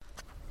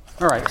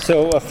All right,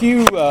 so a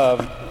few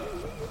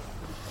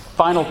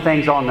final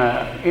things on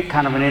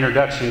kind of an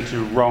introduction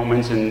to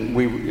Romans, and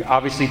we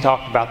obviously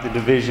talked about the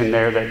division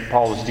there that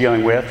Paul was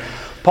dealing with.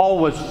 Paul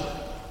was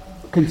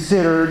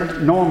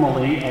considered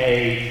normally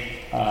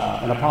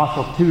an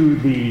apostle to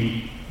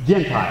the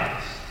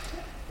Gentiles.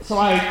 So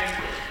I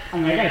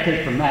got to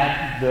take from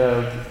that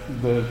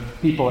the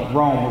people at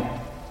Rome were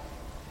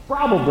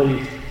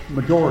probably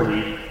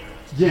majority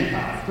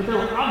Gentiles, but there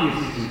were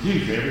obviously some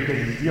Jews there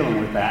because he's dealing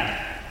with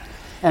that.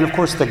 And of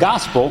course, the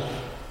gospel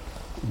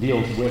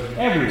deals with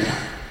everyone,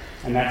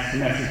 and that's the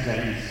message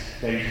that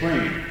he's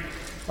bringing.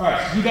 All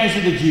right, so you guys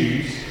are the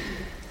Jews.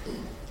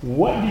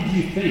 What did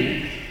you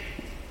think?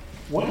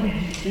 What did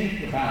you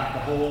think about the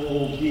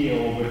whole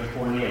deal with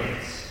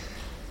Cornelius?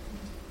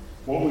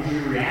 What was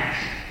your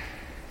reaction?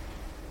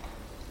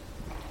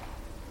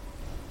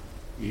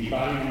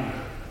 Anybody want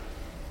to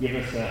give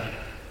us a?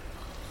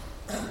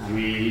 I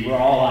mean, we're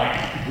all like,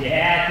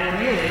 yeah,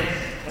 Cornelius,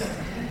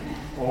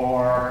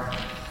 or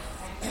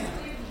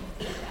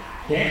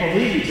can't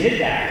believe he did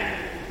that.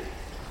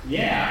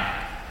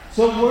 Yeah.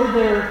 So were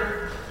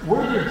there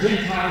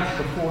Gentiles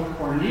before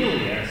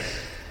Cornelius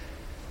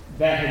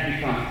that had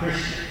become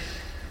Christians?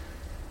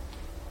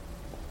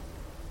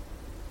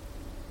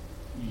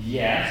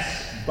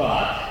 Yes,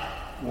 but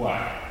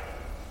what?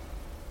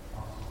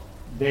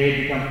 They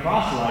had become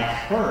proselytes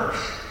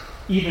first,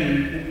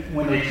 even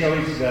when they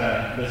chose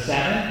the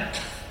seven.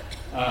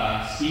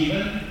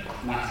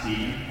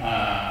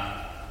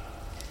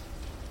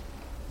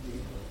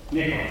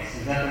 Nicholas,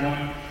 is that the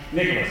one?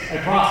 Nicholas, a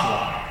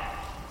proselyte.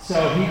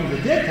 So he was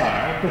a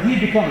Gentile, but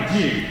he'd become a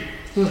Jew.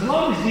 So as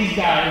long as these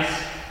guys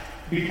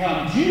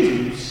become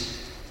Jews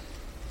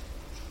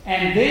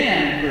and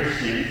then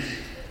Christians,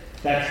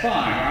 that's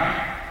fine,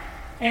 right?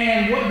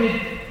 And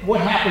what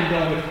happened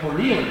though with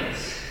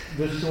Cornelius?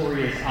 The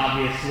story is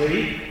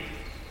obviously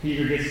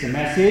Peter gets the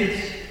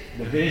message,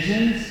 the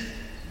visions,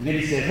 and then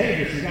he says,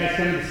 hey, there's some guys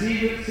coming to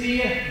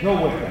see you,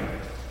 go with them.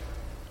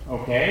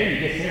 Okay,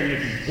 he gets there and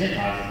there's some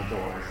Gentiles at the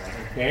door. It's like,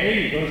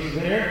 okay, he goes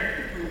there,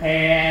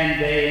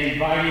 and they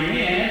invite him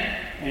in,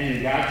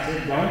 and God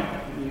said,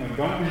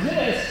 don't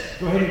resist,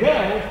 go ahead and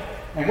go.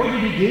 And what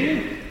did he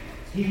do?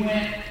 He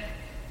went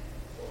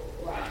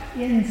right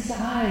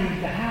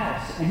inside the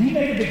house, and he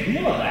made a big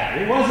deal of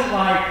that. It wasn't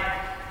like,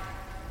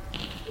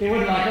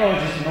 oh,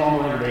 it's just a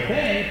normal everyday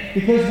thing,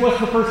 because what's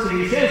the first thing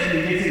he says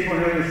when he gets in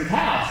Cornelius'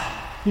 house?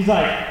 He's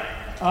like,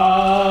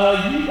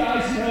 you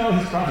guys know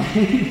he's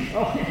probably,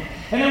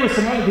 and there were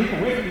some other people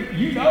with him,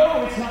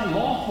 it's not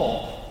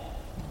lawful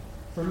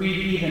for me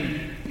to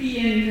even be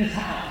in this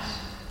house.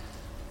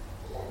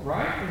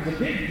 Right? It was a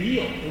big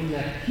deal. It was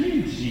a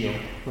huge deal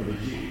for the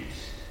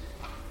Jews.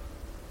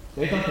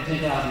 They thought the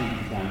Gentiles needed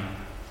to become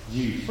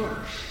Jews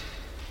first.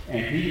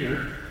 And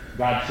Peter,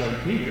 God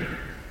showed Peter,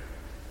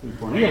 through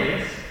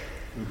Cornelius,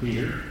 through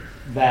Peter,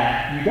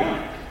 that you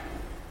don't.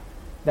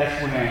 That's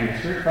when the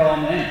Spirit fell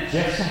on them,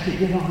 just like it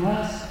did on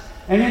us.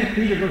 And then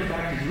Peter goes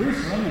back to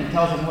Jerusalem and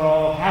tells them what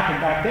all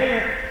happened back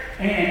there,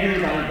 and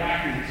everybody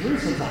back in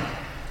Jerusalem's like,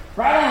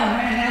 right on,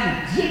 man,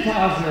 now the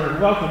Gentiles are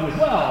welcome as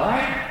well,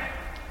 right?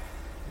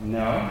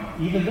 No,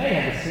 even they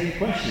had the same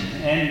question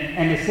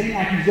and the same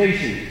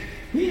accusation.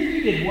 Peter,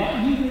 you did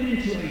what? You went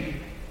into a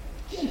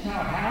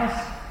Gentile house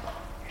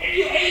and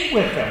you ate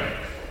with them.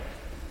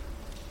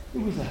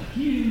 It was a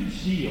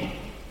huge deal.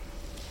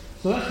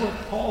 So that's what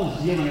Paul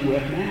is dealing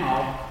with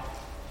now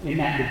in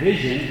that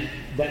division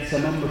that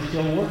some of them are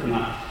still working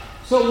on.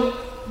 So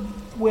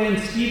when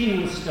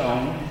Stephen was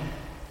stoned,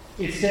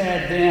 it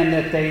said then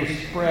that they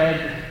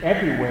spread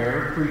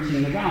everywhere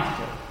preaching the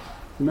gospel.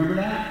 Remember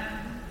that?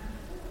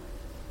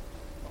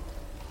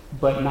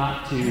 But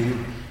not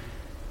to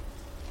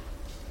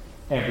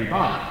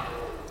everybody.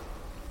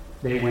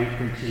 They went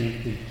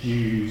preaching to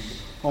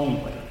Jews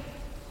only.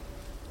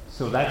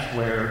 So that's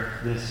where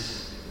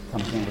this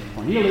comes in with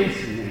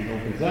Cornelius, and then it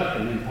opens up,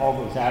 and then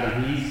Paul goes out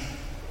and he's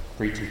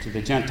preaching to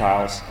the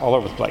Gentiles all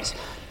over the place.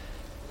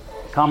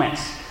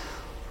 Comments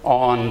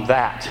on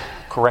that?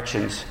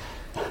 Corrections?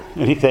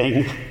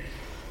 Anything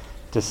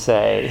to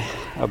say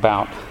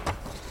about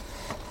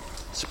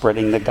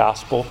spreading the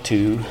gospel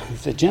to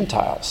the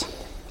Gentiles?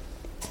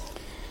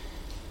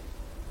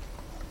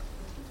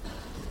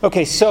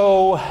 Okay,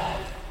 so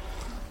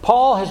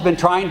Paul has been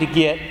trying to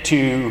get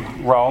to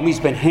Rome. He's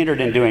been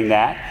hindered in doing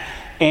that.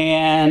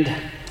 And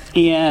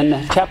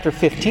in chapter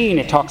 15,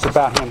 it talks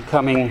about him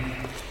coming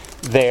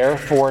there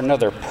for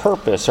another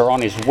purpose or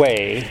on his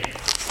way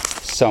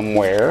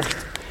somewhere.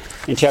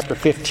 In chapter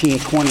 15,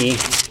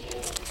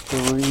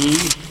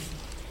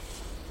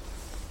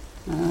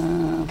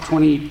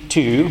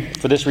 22,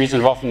 for this reason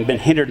I've often been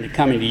hindered in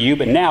coming to you,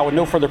 but now with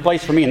no further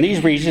place for me in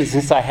these regions,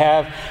 since I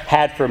have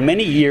had for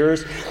many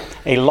years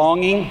a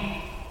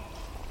longing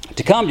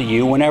to come to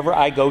you whenever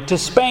I go to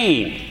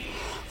Spain.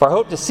 For I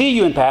hope to see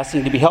you in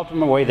passing, to be helped on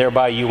my way there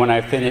by you when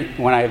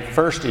I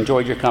first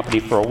enjoyed your company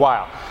for a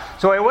while.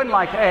 So it wasn't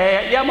like,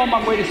 hey, yeah, I'm on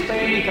my way to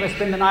Spain, can I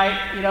spend the night,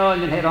 and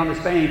then head on to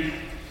Spain.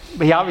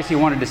 But he obviously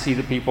wanted to see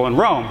the people in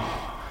Rome.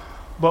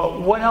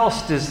 But what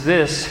else does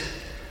this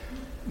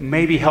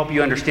maybe help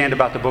you understand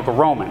about the book of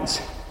Romans.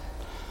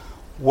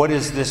 What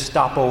is this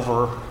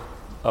stopover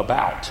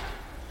about?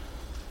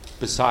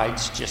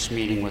 Besides just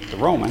meeting with the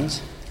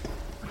Romans,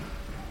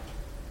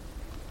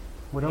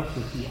 what else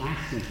is he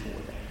asking for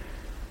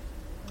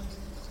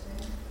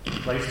there?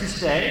 Place to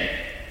stay.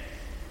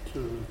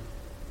 To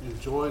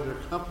enjoy their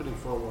company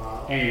for a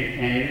while.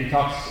 And he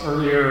talks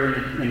earlier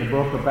in the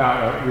book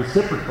about a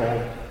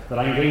reciprocal that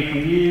I gain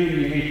from you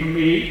and you gain from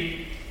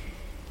me.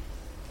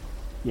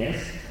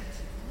 Yes?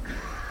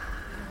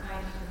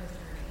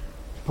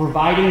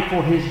 Providing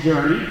for his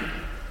journey.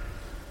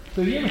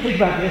 So you ever think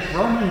about this?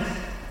 Romans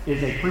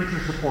is a preacher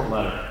support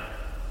letter.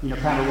 You know,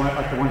 kind of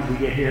like the ones we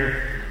get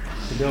here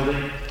to build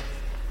it.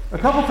 A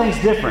couple things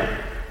different.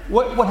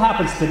 What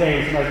happens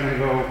today when somebody's going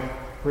to go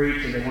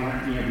preach and they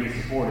want to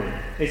be supported?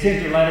 They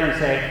send you a letter and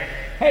say,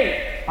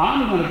 hey,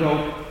 I'm going to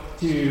go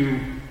to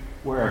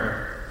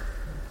wherever,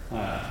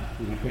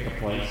 pick a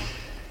place,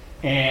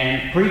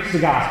 and preach the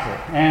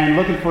gospel, and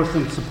looking for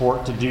some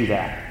support to do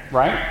that,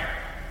 right?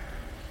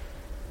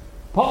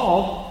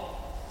 Paul,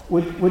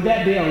 would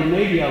that be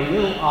maybe a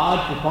little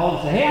odd for Paul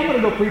to say, hey, I'm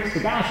going to go preach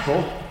the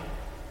gospel?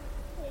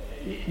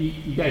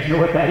 You guys know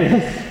what that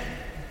is?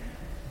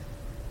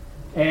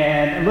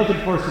 And looking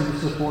for some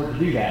support to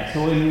do that.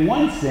 So in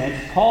one sense,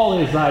 Paul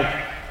is like,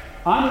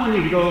 I'm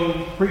going to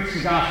go preach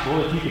the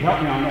gospel. If you could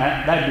help me on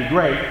that, that'd be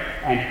great.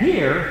 And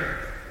here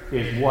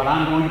is what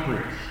I'm going to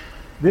preach.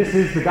 This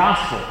is the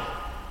gospel.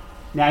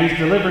 Now, he's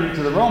delivering it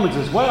to the Romans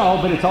as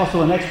well, but it's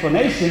also an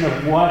explanation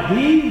of what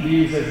he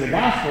views as the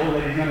gospel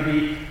that he's going to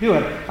be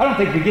doing. I don't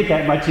think we get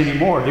that much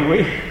anymore, do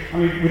we? I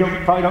mean, we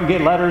probably don't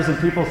get letters and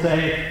people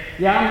say,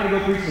 yeah, I'm going to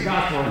go preach the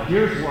gospel, and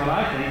here's what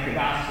I think the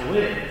gospel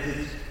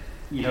is.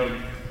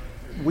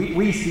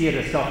 We see it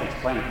as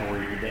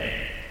self-explanatory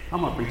today.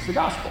 I'm going to preach the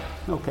gospel.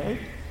 Okay,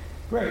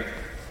 great.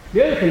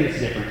 The other thing that's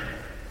different,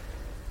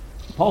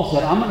 Paul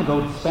said, I'm going to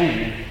go to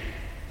Spain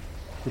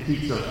to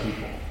teach those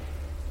people.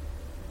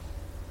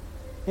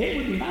 It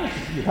would be nice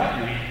if you helped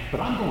me, but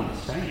I'm going to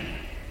Spain.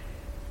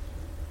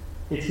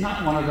 It's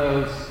not one of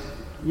those,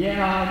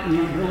 I'd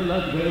really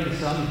love to go to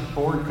some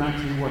foreign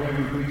country, whatever,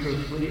 and preach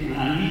those people, and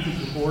I need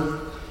some support.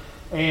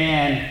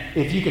 And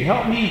if you could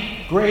help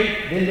me,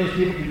 great, then those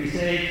people can be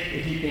saved.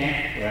 If you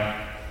can't, well,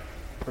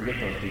 forget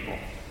those people.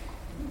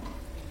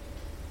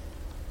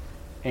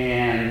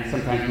 And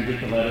sometimes we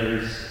get the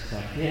letters, it's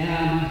like,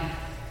 my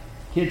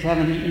kids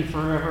haven't eaten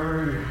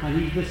forever, and I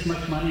need this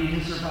much money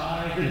to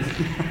survive.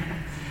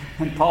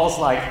 And Paul's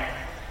like,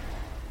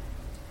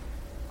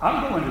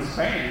 I'm going to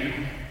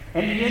Spain.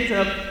 And he ends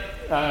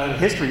up,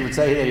 history would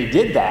say that he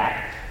did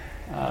that,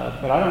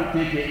 but I don't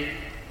think it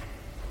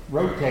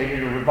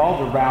rotated or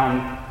revolved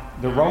around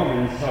the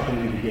Romans helping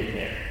him to get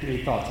there.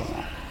 Any thoughts on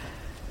that?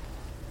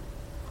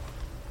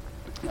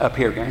 Up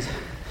here, guys.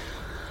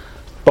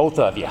 Both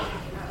of you.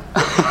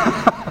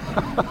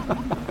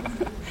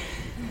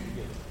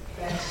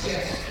 That's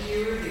just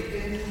pure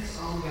dependence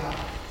on God.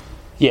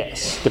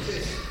 Yes.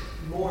 It's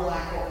more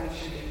like what we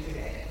should do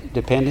today.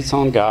 Dependence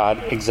on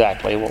God,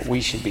 exactly what we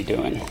should be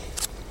doing.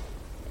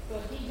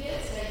 But he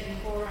did say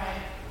before I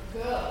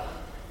go,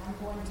 I'm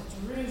going to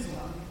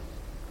Jerusalem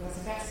because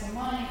I got some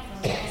money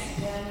from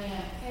Macedonia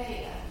and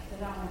Achaia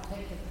that I want to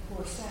take to the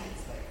poor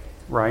saints there.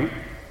 Right.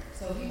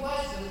 So he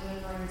was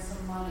delivering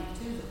some money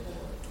to the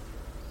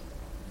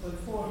poor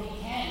before he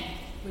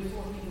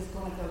was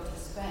going to go to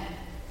Spain.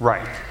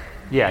 Right.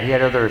 Yeah, he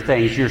had other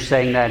things. You're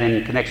saying that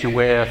in connection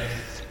with...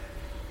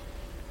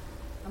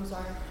 I'm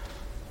sorry?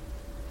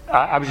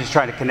 I was just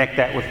trying to connect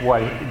that with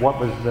what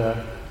was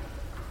the...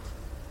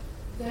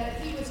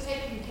 That he was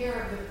taking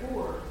care of the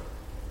poor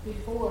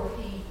before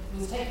he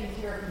was taking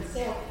care of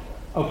himself.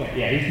 Okay,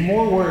 yeah, he's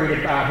more worried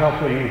about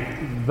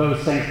helping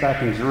those saints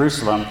back in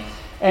Jerusalem.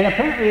 And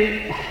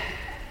apparently,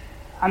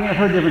 I've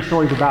heard different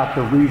stories about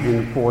the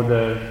reason for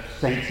the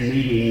saints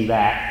needing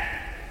that,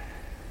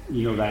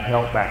 that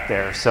help back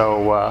there.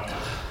 So,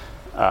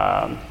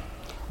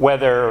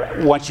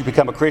 whether once you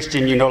become a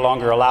Christian, you're no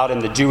longer allowed in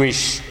the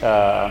Jewish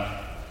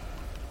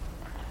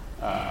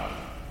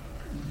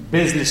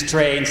business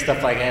trade and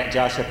stuff like that.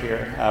 Josh up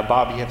here.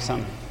 Bob, you have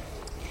some?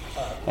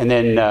 And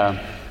then,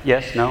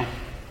 yes, no?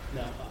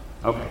 No.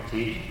 Okay,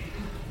 Keith.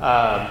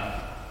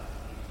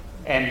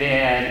 And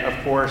then,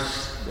 of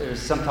course,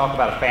 there's some talk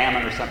about a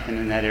famine or something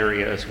in that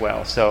area as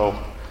well. So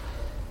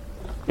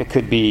it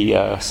could be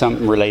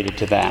something related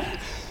to that.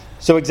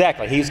 So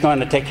exactly, he's going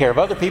to take care of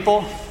other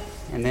people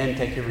and then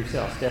take care of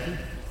himself. Stephanie?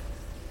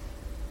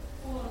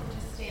 Well, it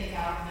just stands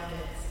out that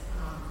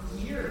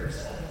it's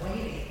years of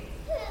waiting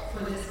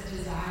for this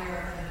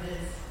desire of his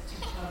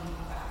to come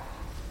about.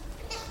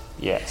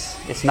 Yes.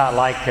 It's not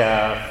like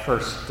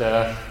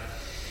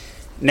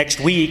next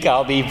week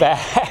I'll be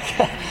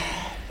back.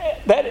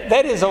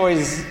 That is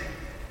always...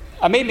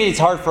 maybe it's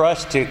hard for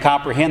us to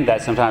comprehend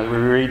that sometimes. We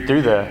read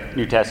through the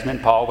New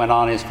Testament. Paul went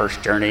on his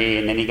first journey,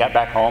 and then he got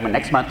back home, and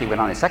next month he went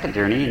on his second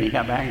journey, and he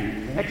got back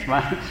next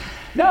month.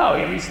 No,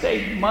 he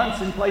stayed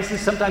months in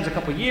places, sometimes a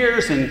couple of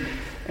years,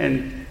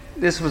 and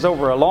this was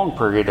over a long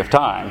period of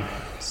time.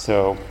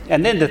 So,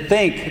 and then to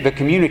think the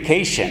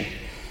communication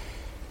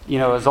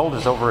as old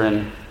as over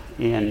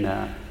in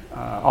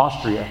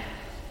Austria,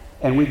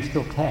 and we can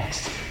still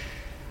text.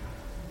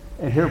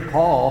 And here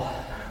Paul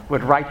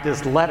would write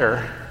this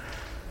letter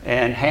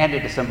and hand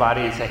it to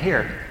somebody and say,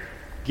 here,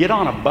 get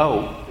on a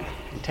boat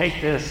and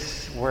take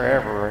this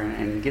wherever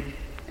and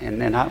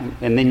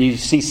then you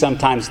see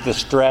sometimes the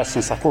stress,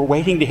 and it's like we're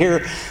waiting to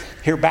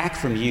hear back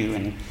from you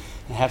and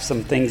have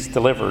some things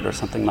delivered or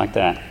something like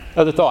that.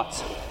 Other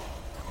thoughts?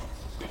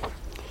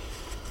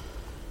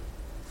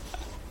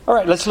 All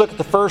right, let's look at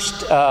the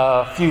first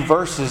few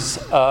verses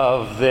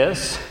of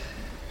this.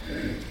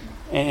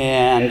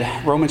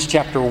 And Romans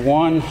chapter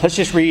 1, let's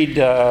just read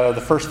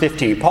the first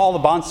 15. Paul, the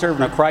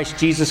bondservant of Christ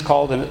Jesus,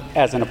 called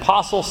as an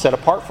apostle, set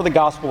apart for the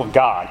gospel of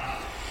God,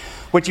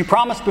 which he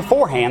promised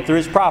beforehand through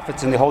his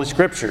prophets in the Holy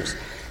Scriptures,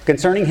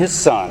 concerning his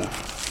Son,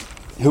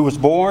 who was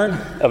born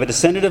of a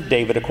descendant of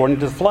David according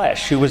to the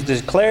flesh, who was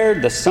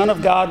declared the Son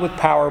of God with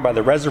power by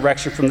the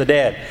resurrection from the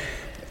dead,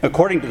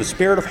 according to the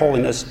Spirit of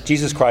holiness,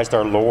 Jesus Christ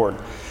our Lord,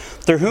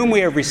 through whom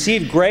we have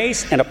received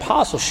grace and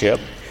apostleship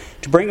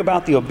to bring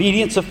about the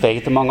obedience of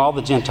faith among all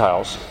the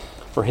Gentiles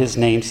for his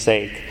name's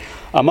sake,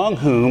 among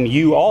whom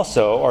you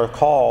also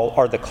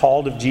are the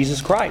called of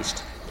Jesus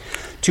Christ.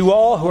 To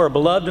all who are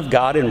beloved of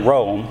God in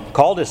Rome,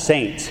 called as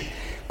saints,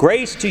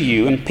 grace to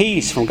you and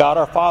peace from God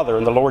our Father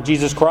and the Lord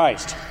Jesus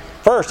Christ.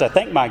 First, I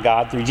thank my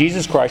God through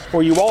Jesus Christ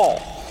for you all,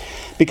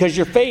 because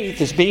your faith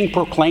is being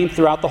proclaimed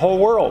throughout the whole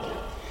world.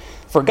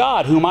 For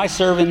God, whom I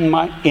serve in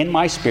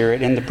my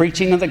spirit in the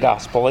preaching of the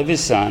gospel of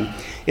his Son,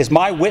 is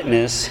my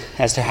witness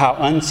as to how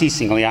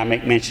unceasingly I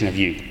make mention of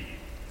you,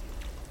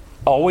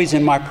 always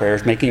in my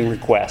prayers making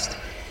request,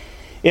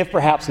 if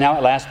perhaps now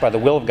at last by the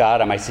will of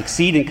God I might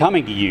succeed in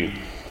coming to you.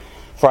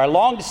 For I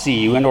long to see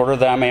you in order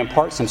that I may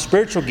impart some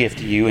spiritual gift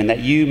to you and that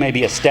you may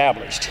be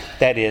established,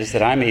 that is,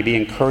 that I may be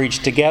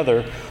encouraged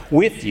together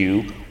with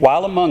you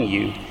while among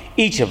you,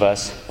 each of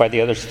us by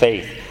the other's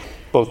faith,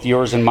 both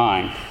yours and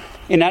mine.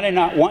 And I do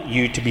not want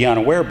you to be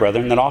unaware,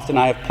 brethren, that often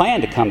I have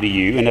planned to come to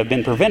you and have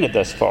been prevented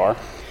thus far,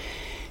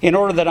 in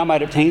order that I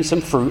might obtain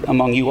some fruit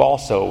among you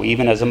also,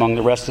 even as among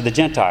the rest of the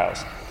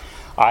Gentiles.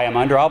 I am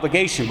under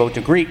obligation both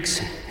to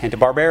Greeks and to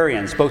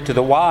barbarians, both to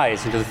the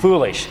wise and to the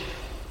foolish.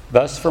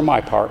 Thus, for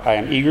my part, I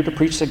am eager to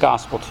preach the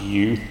gospel to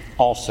you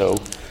also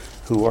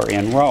who are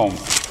in Rome.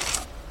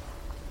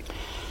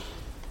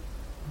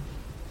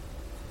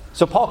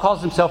 So Paul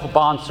calls himself a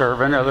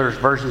bondservant. Other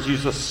versions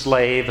use a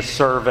slave, a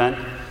servant.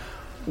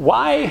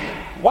 Why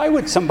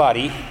would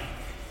somebody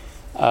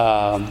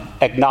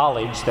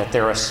acknowledge that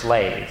they're a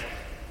slave?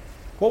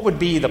 What would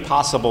be the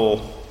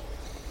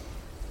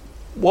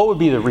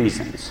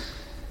reasons?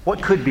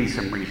 What could be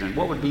some reason?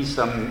 What would be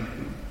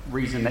some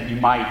reason that you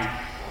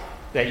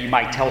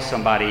might tell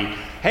somebody,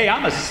 hey,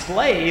 I'm a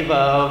slave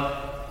of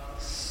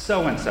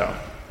so-and-so? I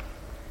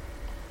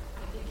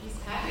think he's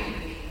happy to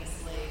be a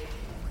slave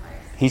of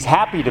Christ. He's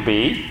happy to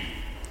be.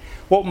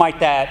 What might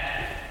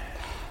that...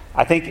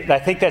 I think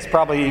that's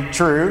probably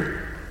true.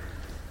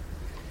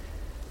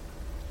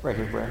 Right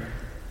here, Brad.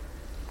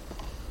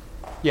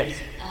 Yes. It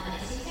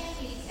seems like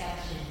he's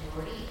established an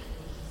authority.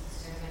 He's a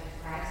servant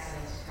of Christ, so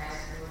it's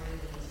Christ's authority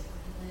that he's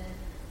working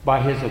with.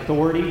 By his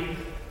authority. Does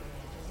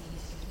he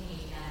just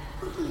continue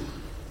down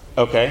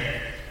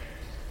Okay.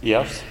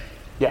 Yes.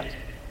 Yeah.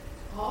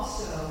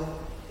 Also,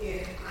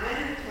 if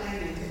I'm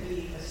claiming to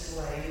be a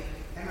slave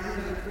and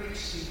I'm going to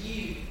preach to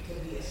you to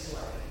be a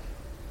slave,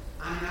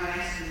 I'm not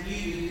asking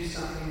you to do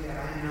something that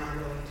I'm not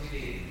willing to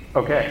do.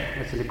 Okay.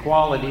 It's an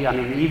equality. I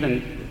mean,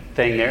 even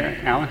thing there,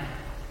 Alan.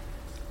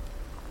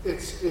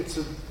 It's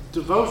a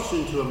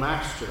devotion to a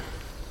master.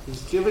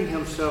 He's giving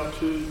himself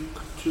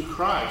to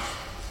Christ.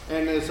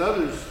 And as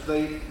others,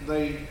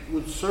 they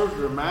would serve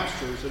their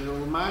masters. And it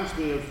reminds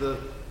me of the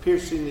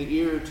piercing the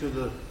ear to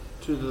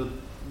the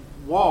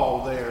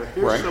wall there.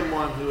 Here's right.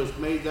 Someone who has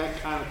made that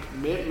kind of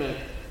commitment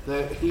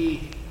that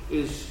he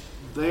is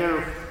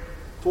there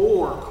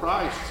for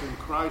Christ and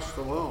Christ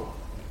alone.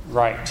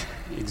 Right.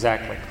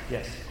 Exactly.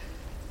 Yes.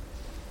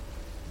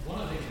 One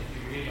of the things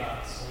if you read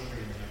about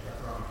slavery in the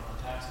Greco-Roman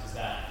context is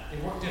that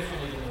it worked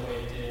differently than the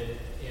way it did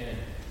in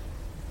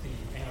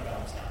the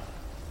antebellum time.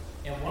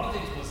 And one of the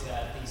things was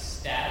that the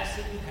status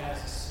that you had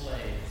as a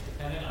slave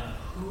depended on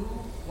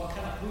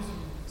whose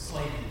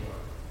slave you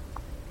were.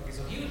 Okay,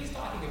 so he's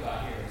talking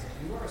about here is that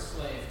you were a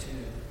slave to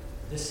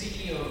the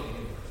CEO of the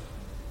universe.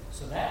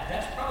 So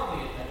that's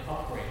probably an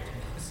upgrade to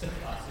most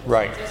of us.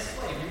 Right. You're just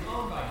a slave, you're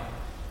owned by him,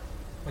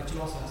 but you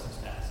also have some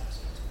status.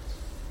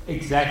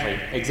 Exactly.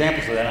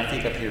 Examples of that, I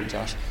think, up here,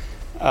 Josh.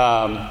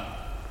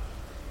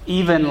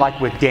 Even like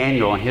with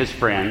Daniel and his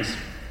friends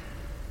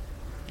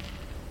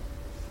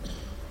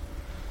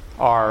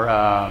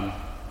are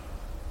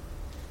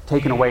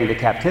taken away into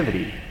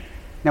captivity.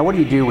 Now, what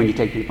do you do when you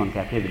take people into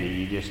captivity?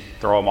 You just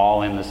throw them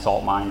all in the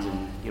salt mines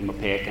and give them a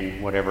pick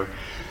and whatever.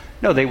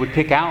 No, they would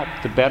pick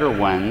out the better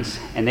ones,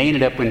 and they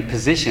ended up in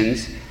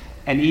positions,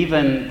 and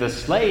even the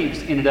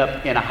slaves ended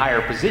up in a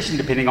higher position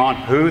depending on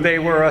who they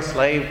were a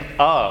slave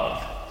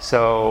of.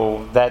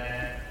 So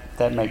that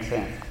makes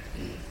sense.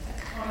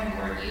 A common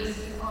word used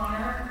is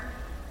honor,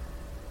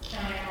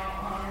 counting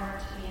all honor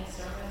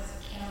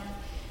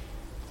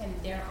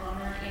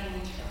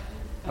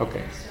Okay.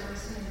 Their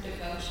service and their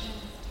devotion.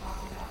 We've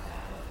talked about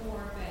that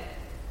before, but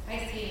I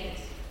see it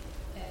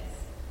as,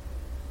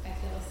 I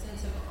feel a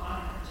sense of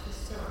honor to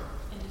serve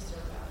and to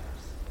serve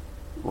others.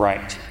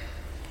 Right.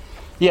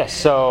 Yes,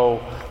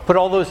 so put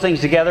all those things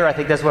together. I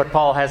think that's what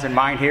Paul has in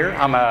mind here.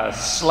 I'm a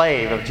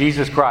slave of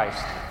Jesus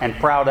Christ and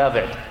proud of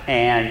it.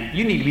 And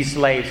you need to be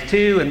slaves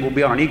too, and we'll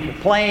be on an equal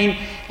plane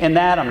in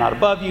that. I'm not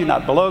above you,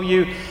 not below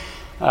you.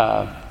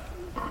 Trying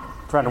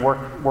to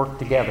work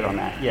together on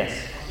that. Yes. I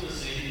was going to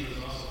say he was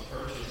also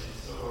purchased, and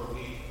so are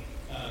we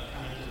kind of to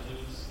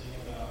lose this thing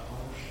about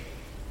ownership.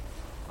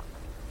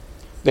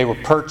 They were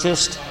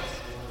purchased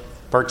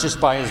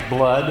by his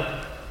blood.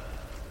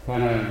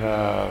 Kind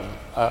of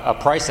a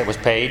price that was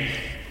paid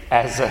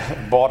as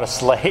bought a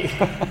slave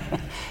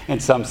in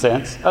some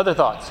sense. Other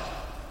thoughts?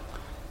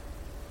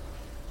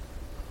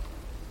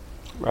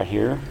 Right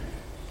here.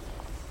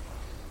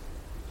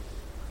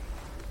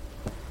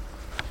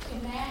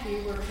 In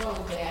Matthew, we're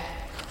told that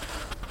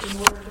in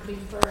order to be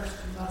first,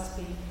 you must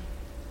be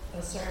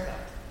a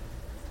servant.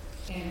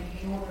 And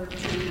in order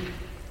to,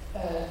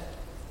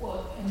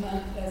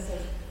 as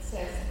it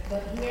says,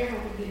 but whoever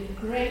would be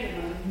great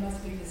among you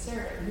must be the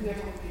servant, and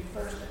whoever would be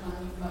first among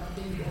you must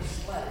be your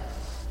slave.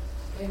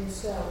 And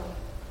so,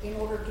 in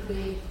order to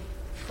be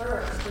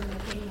first in the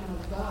kingdom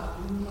of God,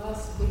 you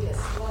must be a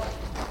slave.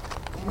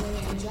 And then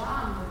in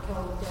John, we're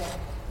told that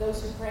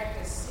those who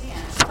practice sin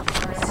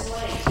are a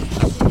slave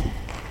to sin.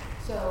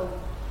 So,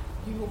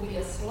 you will be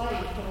a slave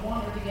to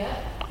one or the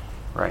other.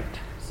 Right.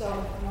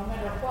 So, no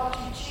matter what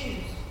you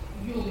choose,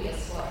 you'll be a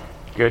slave.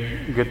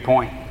 Good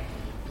point.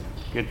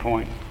 Good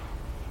point.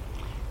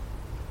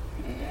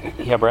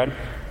 Yeah, Brad?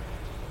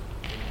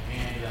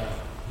 And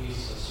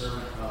he's a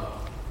servant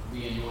of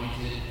the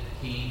anointed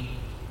king,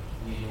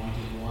 the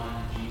anointed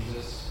one,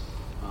 Jesus.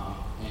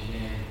 And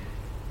then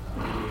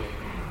maybe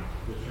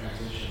the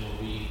transition will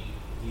be,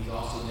 he's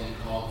also then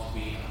called to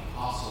be an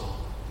apostle,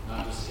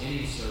 not just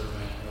any servant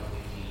of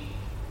the king,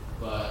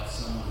 but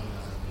someone who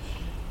has a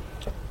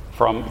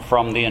mission.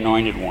 From the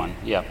anointed one.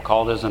 Yeah,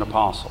 called as an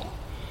apostle.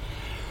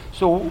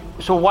 So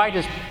why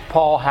does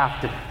Paul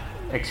have to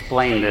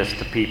explain this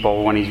to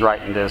people when he's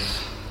writing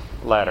this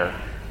letter?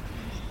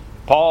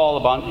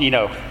 Paul,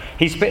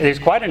 there's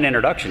quite an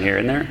introduction here,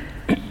 isn't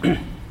there?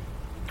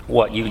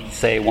 What, you would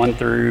say 1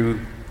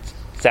 through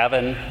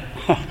 7?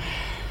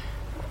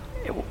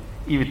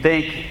 You would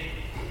think it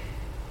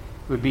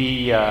would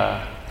be,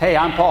 hey,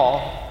 I'm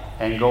Paul,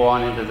 and go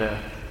on into the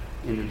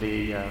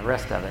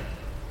rest of it.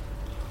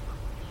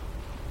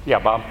 Yeah,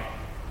 Bob?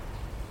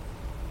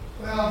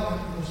 Well,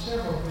 there's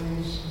several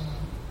things.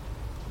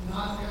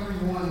 Not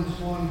everyone is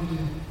going to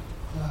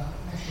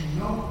actually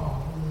know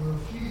Paul. There are a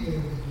few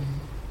there that do,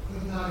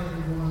 but not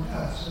everyone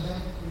does. So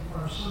that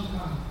requires some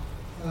kind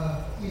of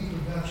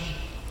introduction.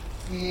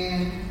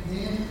 And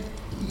then,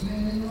 even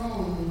in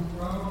Rome, we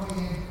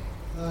probably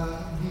had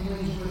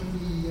dealings with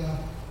the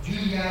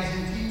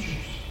Judaizing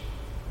teachers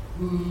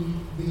who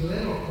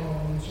belittle Paul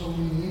in so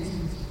many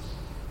instances.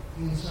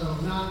 And so,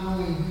 not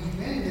knowing who's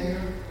been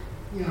there,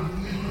 he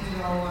puts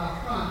it all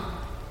out front,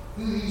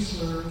 who he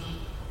serves,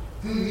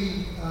 who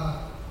he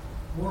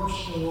works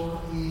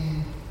for,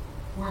 and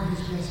where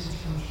his message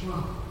comes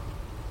from.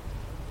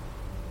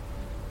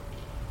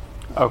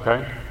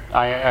 Okay,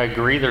 I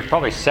agree. There's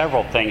probably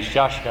several things.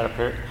 Josh got up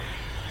here.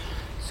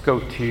 Let's go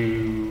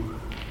to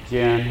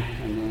Jen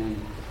and then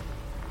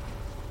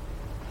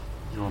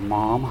your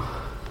mom.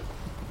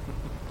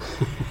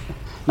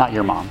 Not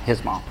your mom,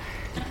 his mom.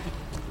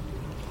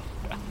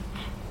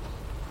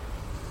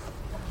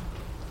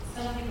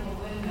 Some people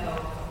would know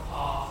of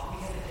Paul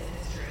because of his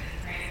history,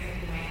 right? So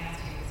you might have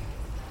to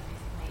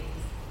explain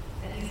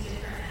that he's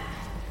different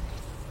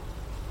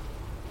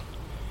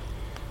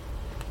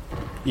now.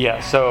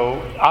 Yeah,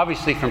 so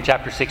obviously from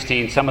chapter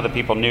 16, some of the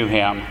people knew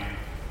him,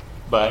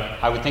 but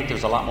I would think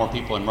there's a lot more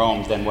people in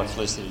Rome than what's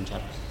listed in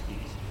chapter 16.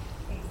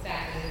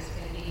 Exactly. It's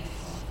going to be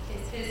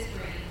his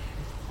history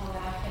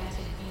allowed him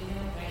to be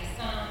known by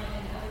some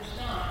and others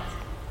not.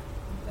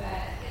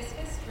 But his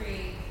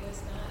history was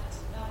not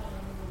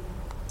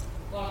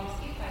well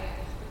received by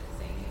others because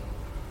they knew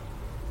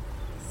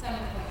some of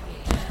what he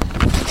had done.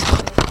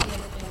 He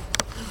has been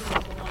even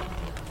belonged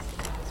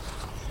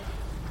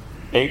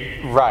to us.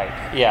 Right,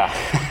 yeah.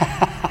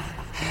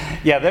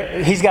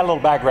 Yeah, he's got a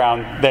little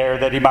background there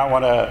that he might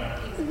want to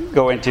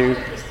go into.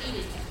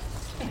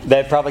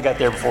 That probably got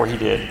there before he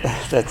did.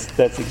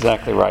 That's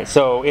exactly right.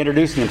 So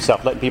introducing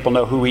himself, letting people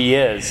know who he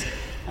is,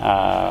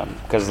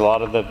 because a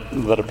lot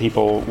of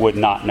people would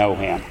not know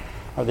him.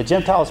 Are the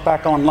Gentiles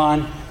back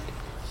online?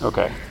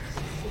 Okay.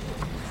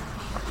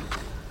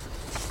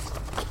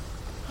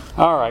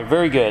 All right,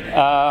 very good.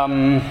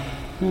 I'm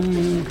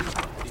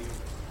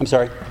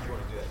sorry.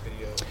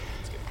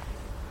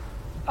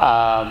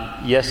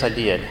 Yes, I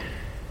did.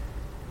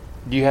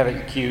 Do you have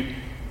it queued?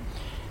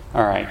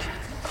 All right.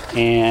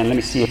 And let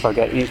me see if I've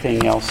got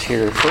anything else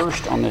here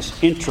first on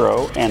this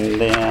intro, and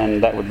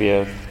then that would be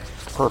a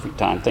perfect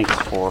time. Thanks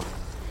for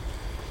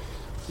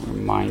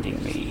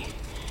reminding me.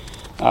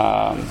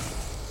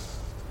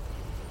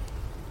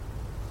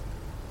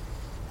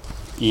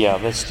 Yeah,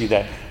 let's do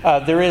that.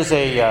 There is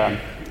a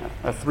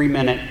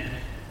 3-minute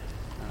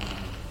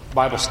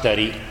Bible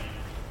study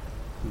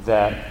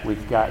that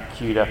we've got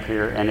queued up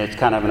here, and it's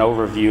kind of an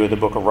overview of the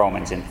book of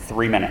Romans in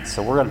 3 minutes.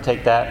 So we're going to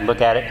take that and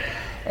look at it,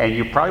 and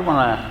you probably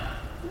want to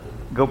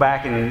go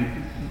back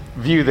and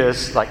view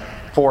this like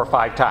 4 or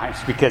 5 times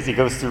because he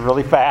goes through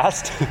really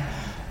fast,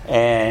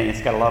 and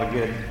it's got a lot of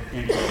good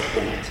info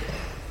in it.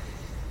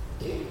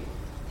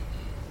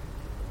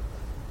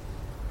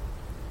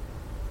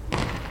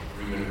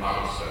 3-minute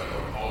Bible study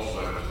on Paul's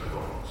letter to the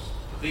Romans.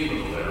 The theme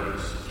of the letter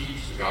is to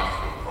teach the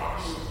gospel of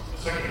Christ.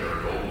 The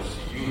secondary goal is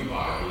to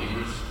unify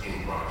believers in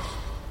Christ.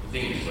 The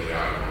theme is laid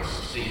out in verse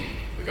 16.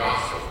 The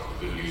gospel,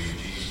 the good news of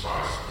Jesus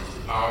Christ, is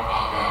the power of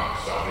God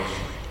for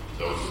salvation to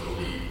those that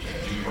believe, to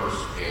Jew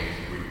first and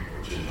to Greek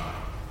or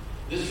Gentile.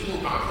 This was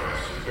in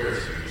contrast to the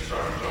Pharisees who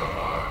described in John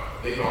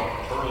 5. They thought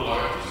eternal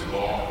life was in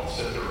law and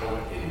set their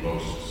hope in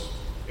Moses.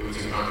 It was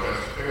in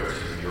contrast to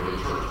Pharisees in the early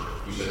church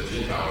who said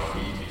Gentiles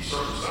need to be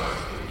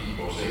circumcised and keep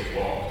Mosaic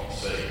law to be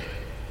saved.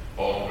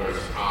 Paul compares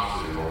the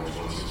opposite in Romans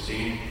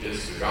 1:16.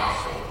 It's the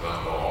gospel,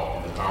 not law,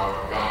 and the power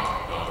of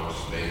God, not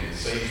works of man, that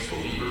saves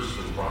believers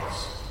in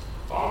Christ.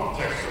 Follow the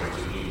text notes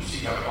in Luke.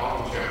 See how the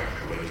following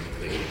chapters relate to the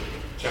thing.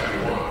 Chapter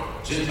 1,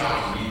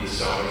 Gentiles need the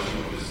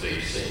salvation because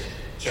they've sinned.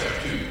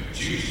 Chapter 2,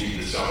 Jews need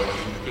the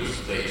salvation because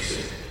they've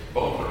sinned.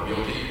 Both are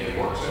guilty, and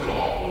works and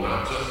law will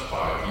not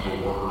justify evil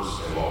workers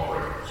and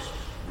lawbreakers.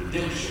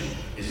 Redemption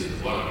is in the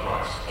blood of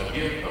Christ, a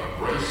gift of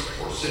grace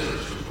for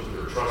sinners who put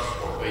their trust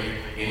or faith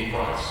in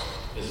Christ.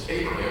 As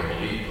Abraham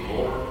believed the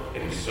Lord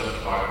and was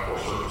justified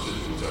before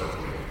circumcision was ever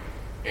committed.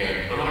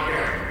 And unlike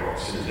Adam who brought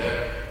sin and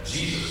death,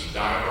 Jesus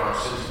died for our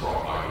sins and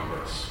brought life and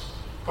grace.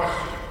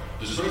 Question: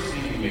 does grace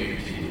mean we may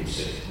continue in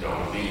sin? No,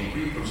 being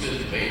free from sin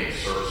demands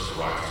service to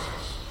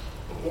righteousness.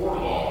 Before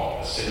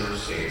law, a sinner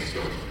stands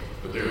guilty,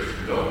 but there is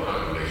no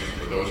condemnation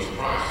for those in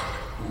Christ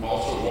who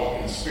also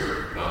walk in the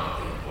Spirit,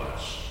 not in the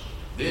flesh.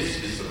 This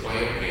is the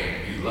plan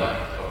and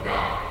elect of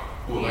God,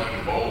 who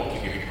elected bold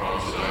to give the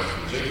promise to Isaac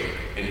and Jacob,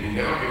 and who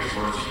now gives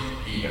mercy.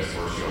 He has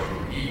mercy on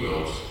whom he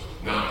wills,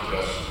 not to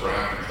those who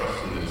wrath who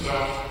trust in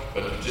themselves,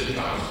 but to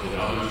Gentiles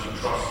and others who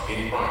trust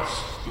in Christ,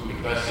 who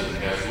confess him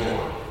as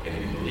Lord, and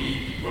who believe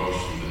he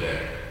rose from the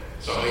dead.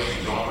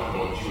 Salvation is offered to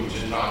both Jew and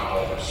Gentile.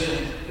 All have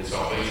sinned, and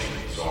salvation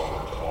is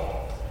offered to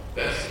all.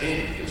 That's the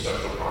end of the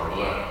conceptual part of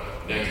the letter.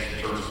 Next,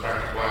 it turns to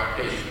practical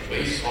application.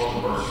 Based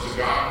on the mercies of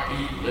God, be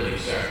living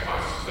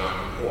sacrifices, not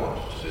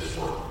conformed to this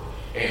world.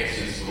 And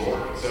since the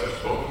Lord accepts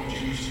both you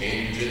Jews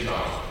and you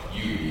Gentiles,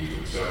 you need to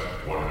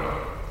accept one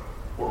another.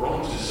 What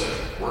Romans is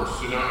saying, works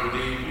do not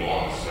redeem,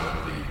 law does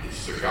not redeem.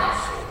 It's the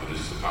gospel that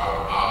is the power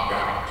of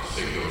God to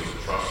save those who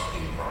trust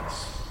in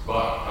Christ.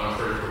 But,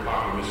 contrary to a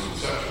popular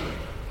misconception,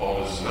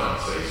 Paul does not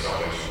say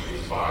salvation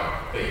is by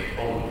faith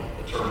only,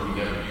 a term he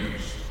never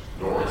used.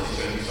 Nor is he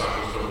saying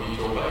disciples don't need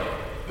to obey.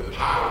 The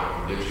power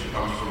of redemption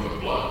comes from the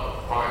blood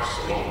of Christ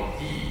alone.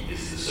 He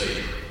is the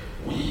Savior.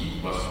 We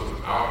must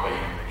put our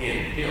faith in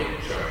him,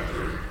 chapter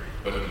 3.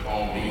 But does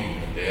Paul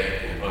mean a dead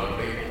and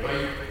unfaithful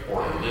faith,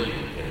 or a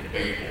living and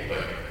faithful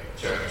faith?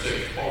 Chapter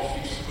 6, Paul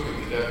speaks of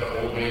putting to death the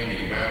old man,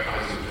 being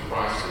baptized into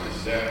Christ in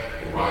his death,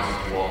 and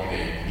rising to walk in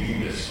a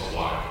newness of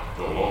life,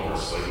 no longer a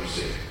slave of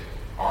sin.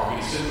 Are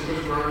we to sin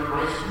because we're under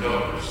grace? No,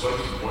 we're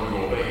slaves to one to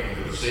obey,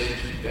 either sin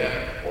to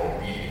death or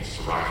obedience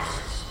to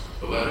righteousness.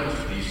 The letter is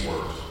these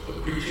words: the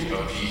preaching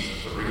of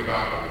Jesus to bring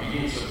about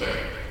obedience of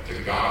faith, to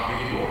God be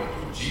glory,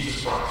 through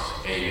Jesus Christ.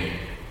 Amen.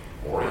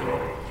 More in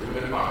Rome,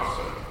 3-minute Bible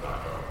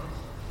study.com.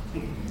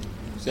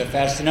 Is that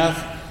fast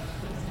enough?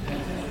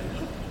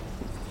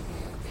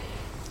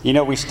 You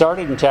know, we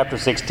started in chapter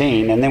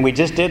 16, and then we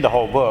just did the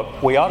whole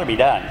book. We ought to be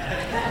done.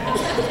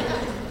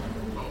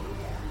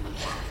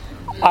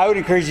 I would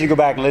encourage you to go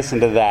back and listen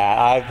to that.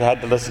 I've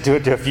had to listen to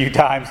it a few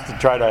times to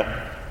try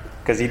to,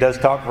 because he does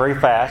talk very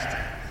fast.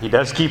 He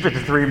does keep it to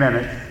 3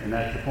 minutes, and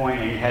that's the point.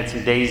 And he had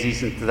some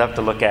daisies and stuff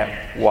to look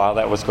at while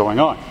that was going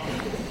on.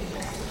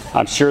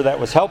 I'm sure that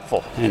was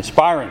helpful and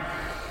inspiring.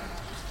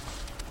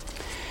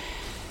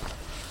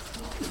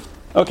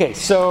 Okay,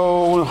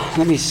 so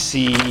let me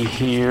see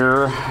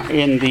here.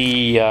 In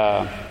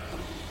the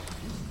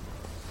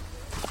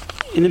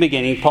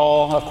beginning,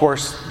 Paul, of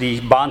course, the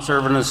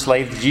bondservant and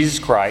slave to Jesus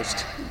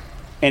Christ,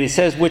 and it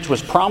says, which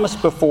was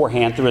promised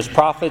beforehand through his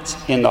prophets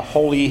in the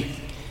Holy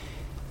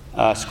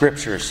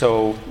Scriptures.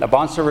 So, a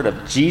bondservant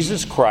of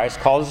Jesus Christ,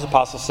 called as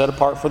apostle, set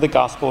apart for the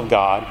gospel of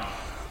God,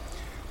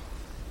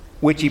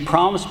 which he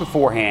promised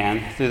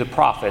beforehand through the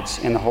prophets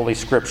in the Holy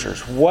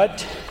Scriptures.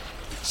 What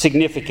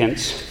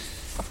significance?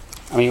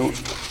 I mean,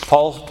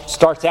 Paul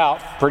starts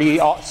out pretty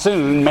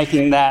soon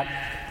making that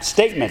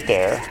statement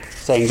there,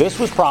 saying this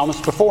was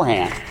promised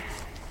beforehand.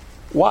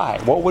 Why?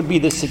 What would be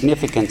the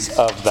significance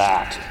of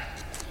that?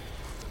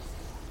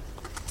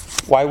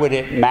 Why would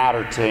it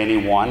matter to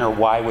anyone, or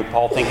why would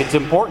Paul think it's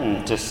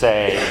important to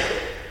say,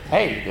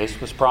 hey,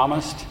 this was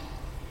promised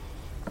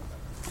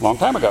a long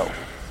time ago?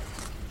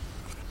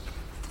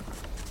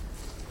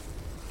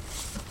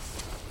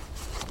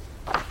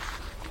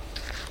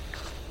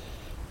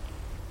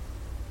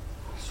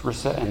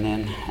 Rissa and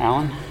then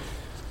Alan.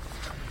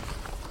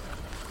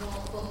 Well,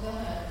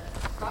 fulfillment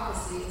of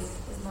prophecy is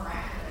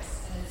miraculous,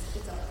 and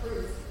it's a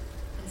proof.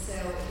 And so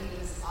he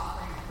was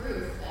offering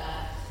proof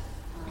that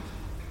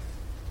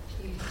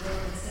he's really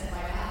been sent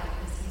by God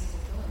because he's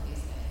fulfilling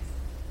these things.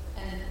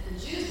 And the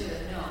Jews would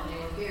have known. They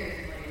were very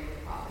familiar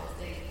with prophets.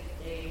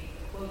 They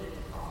quoted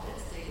the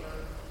prophets. They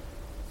were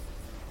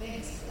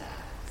famous for that.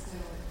 So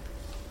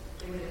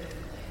they would have been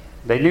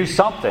familiar. They knew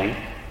something.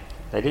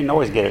 They didn't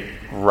always get it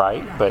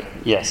right, but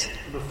yes.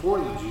 Before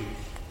the Jews.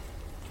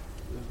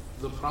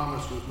 The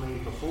promise was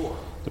made before.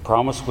 The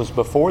promise was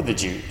before the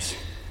Jews.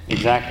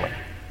 Exactly.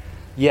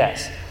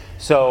 Yes.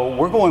 So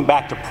we're going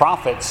back to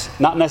prophets,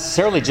 not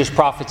necessarily just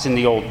prophets in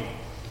the old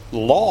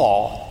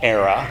law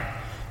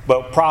era,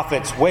 but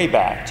prophets way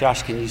back.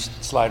 Josh, can you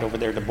slide over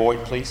there to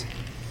Boyd, please?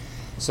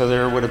 So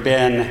there would have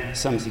been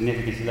some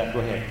significance to that.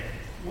 Go ahead.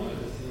 One of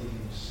the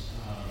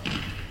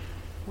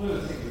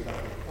things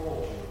about the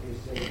culture is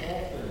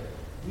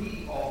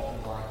we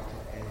often like to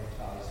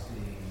advertise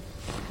things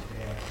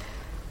that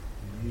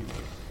use.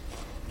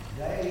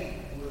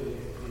 They would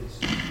have been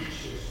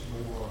suspicious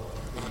more of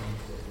things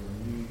that were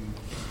new,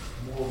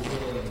 more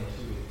willing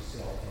to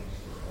accept things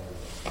for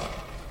old.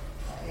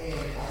 And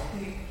I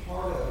think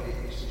part of it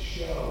is to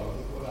show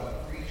that what I'm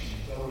preaching,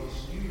 though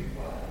it's new in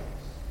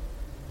ways,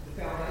 the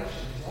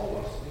foundation has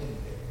always been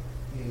there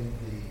in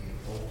the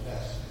Old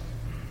Testament.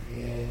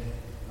 And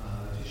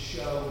to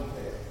show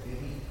that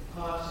he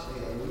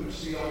constantly alludes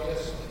to the Old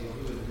Testament, he'll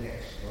do it in the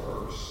next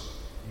verse.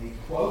 And he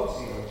quotes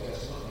the Old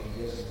Testament, and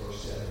he does in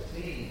verse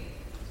 17. He's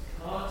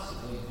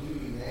constantly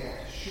doing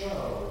that to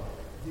show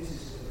this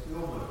is the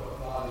fulfillment of what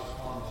God has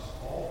promised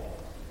all.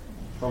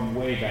 From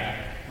way back.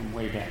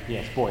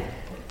 Yes, Boyd.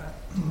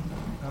 I'm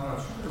not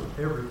sure of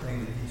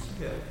everything that he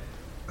said,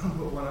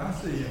 but what I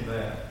see in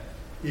that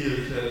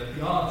is that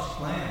God's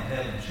plan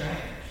hadn't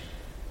changed.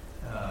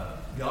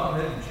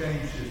 God hadn't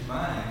changed his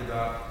mind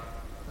about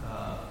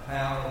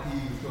how he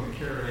was going to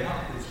carry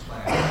out this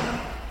plan.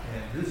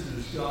 And this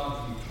is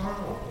God's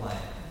eternal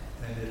plan,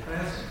 and it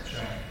hasn't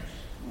changed.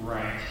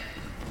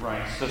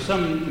 Right. So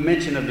some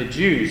mention of the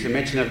Jews, the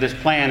mention of this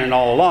plan and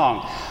all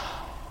along.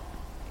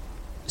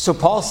 So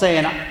Paul's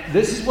saying,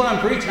 this is what I'm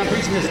preaching. I'm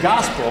preaching this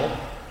gospel.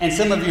 And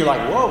some of you are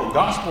like, whoa,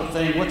 gospel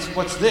thing,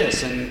 what's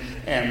this?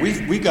 And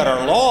we've got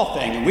our law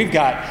thing, and we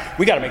got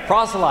to make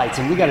proselytes,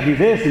 and we got to do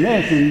this and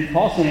this. And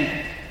Paul's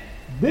saying,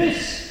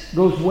 this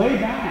goes way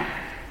back.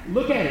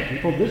 Look at it,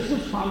 people. This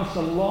was promised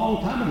a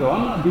long time ago.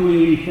 I'm not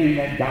doing anything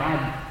that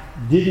God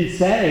didn't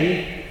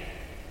say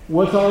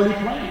was already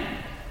planned.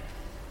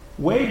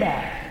 Way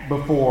back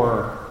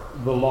before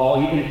the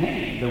law even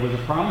came, there was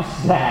a promise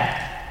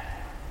that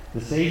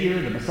the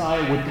Savior, the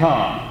Messiah, would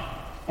come.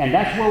 And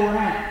that's where we're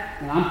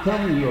at. And I'm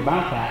telling you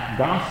about that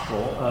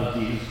gospel of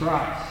Jesus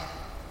Christ.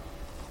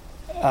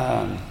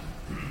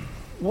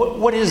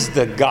 What is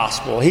the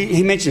gospel?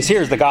 He mentions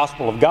here is the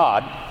gospel of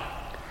God.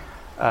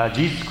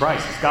 Jesus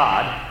Christ is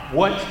God.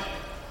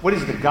 What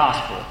is the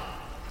gospel?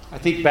 I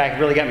think back,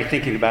 really got me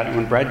thinking about it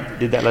when Brad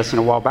did that lesson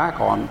a while back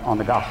on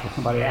the gospel.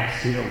 Somebody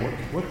asked,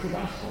 what's the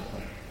gospel? It's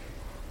like,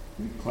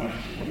 good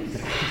question. What is the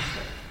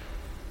gospel?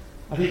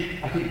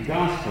 I think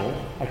gospel,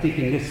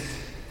 in this,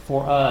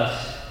 for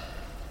us,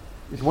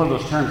 is one of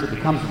those terms that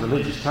becomes a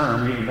religious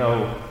term, even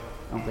though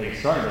I don't think it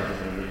started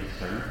as a religious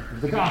term.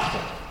 It's the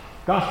gospel.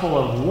 Gospel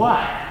of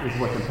what is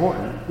what's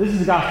important. This is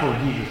the gospel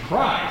of Jesus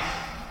Christ.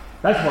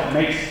 That's what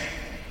makes,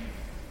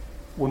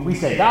 when we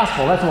say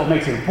gospel, that's what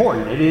makes it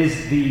important. It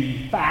is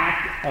the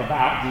fact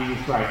about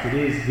Jesus Christ. It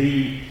is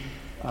the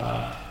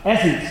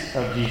essence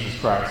of Jesus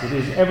Christ. It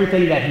is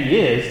everything that he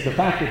is. The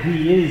fact that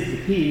he is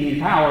the King in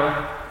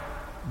power,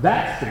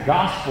 that's the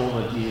gospel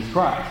of Jesus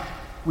Christ.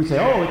 We say,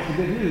 oh, it's the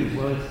good news.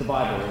 Well, it's the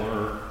Bible,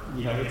 or,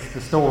 it's the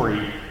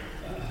story.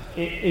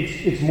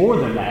 It's more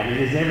than that. It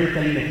is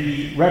everything that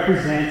he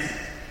represents,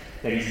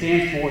 that he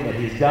stands for, that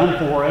he's done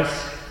for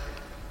us,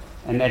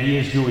 and that he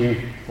is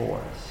doing for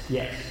us.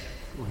 Yes,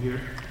 we'll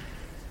hear.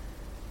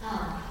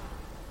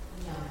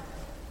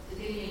 The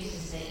good news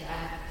is that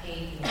God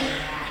paid me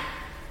back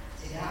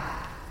to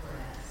God for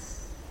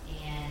us.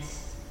 And,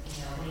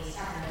 when he's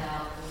talking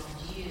about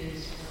the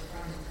Jews,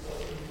 from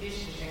the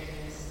Jewish perspective,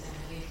 this is not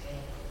a huge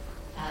thing,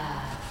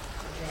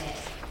 that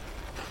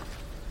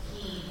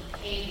he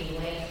paved the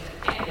way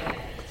for everybody.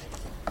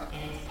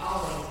 And it's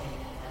always been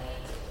that way.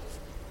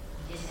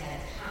 He just had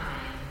a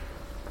time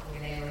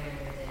where they were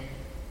under the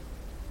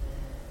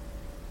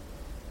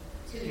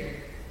tutor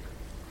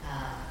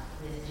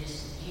with just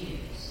the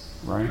Jews.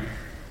 Right.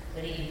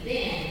 But even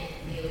then,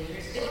 it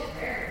was still for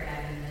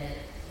everybody, but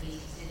he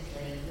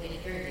specifically went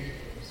through the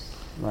Jews.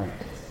 Right.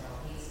 So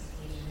he's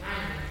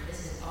reminding them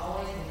this has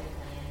always been the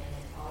plan, and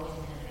it's always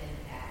been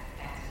back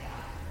to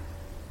God.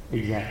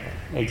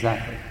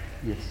 Exactly.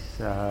 Yes,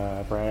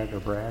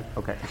 Brad?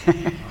 Okay.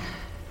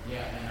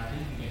 Yeah, and I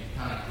think you can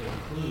kind of get a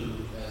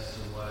clue as to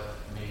what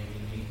maybe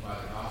he means by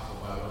the gospel,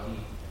 by what he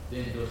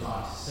then goes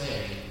on to say,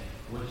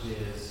 which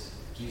is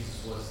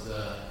Jesus was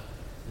the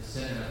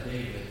descendant of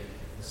David,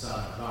 the Son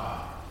of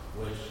God,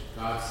 which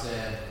God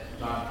said,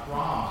 God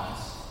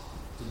promised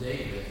to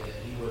David that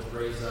he would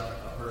raise up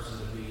a person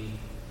to be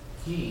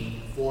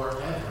king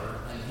forever,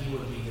 and he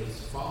would be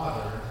his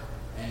father,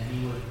 and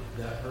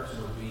that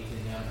person would be to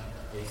him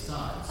a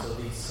son. So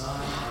the Son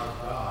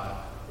of God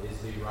is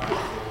the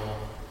rightful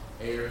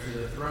heir to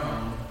the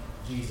throne,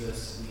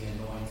 Jesus, the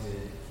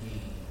anointed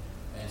king.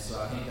 And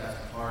so I think that's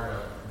part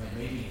of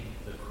maybe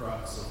the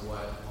crux of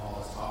what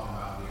Paul is talking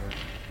about here.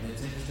 And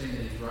it's interesting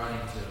that he's writing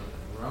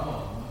to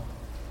Rome,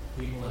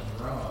 people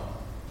in Rome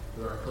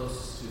who are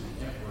closest to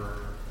the emperor,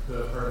 who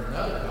have heard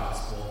another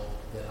gospel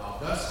that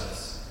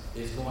Augustus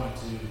is going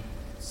to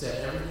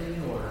set everything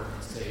in order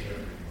and save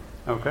everyone.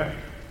 Okay.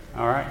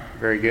 All right.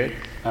 Very good.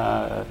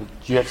 Do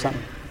you have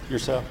something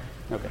yourself?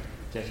 Okay.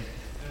 Jesse.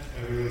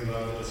 I really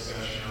love the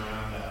discussion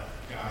around that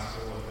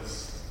gospel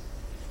because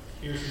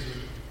here's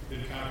who's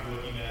been kind of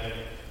looking at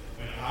it.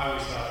 I mean, I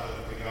always thought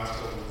that the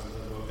gospel was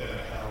the book that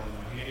I held in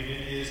my hand, and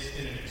it is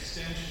in an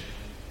extension.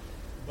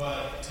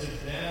 But to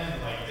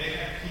them, like, they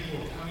had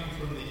people coming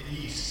from the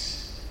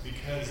east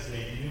because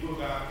they knew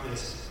about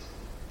this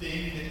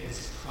thing that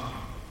was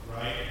coming,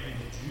 right? And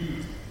the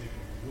Jews, they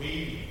were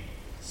waiting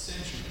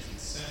centuries and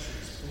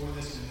centuries for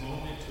this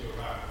moment to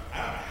arrive. I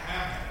don't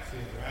have that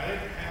feeling, right? I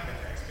didn't have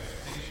that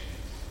expectation.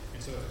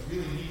 And so it's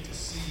really neat to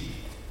see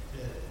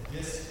that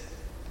this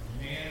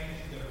man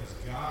that was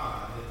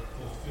God that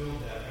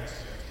fulfilled that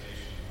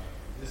expectation. Like,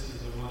 this is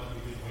the one that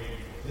we've been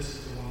waiting for. This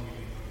is the one we've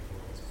been looking for.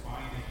 It's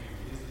finally here.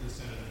 He is the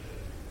descendant of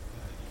David.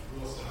 He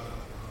will sit on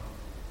the throne.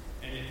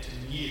 And to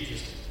me, it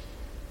just,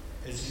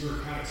 as you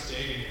were kind of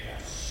stating, it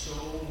has so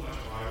much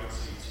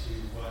vibrancy to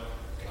what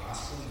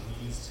gospel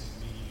means to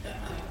me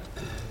now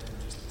than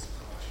just this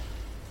collection.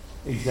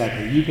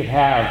 Exactly. You could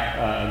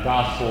have a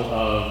gospel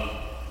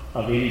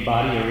of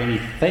anybody or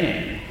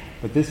anything,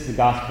 but this is the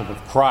gospel of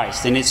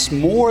Christ, and it's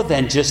more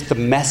than just the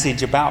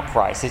message about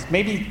Christ. It's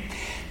maybe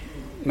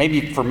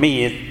for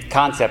me,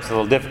 concept's a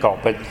little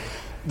difficult, but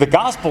the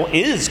gospel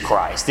is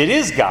Christ. It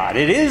is God.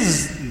 It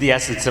is the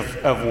essence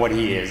of what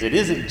He is. It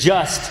isn't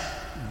just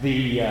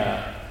the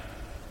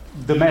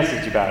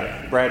message about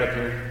it. Brad up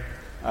here,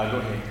 go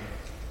ahead.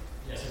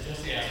 Yeah, so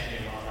Jesse asked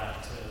me about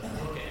that to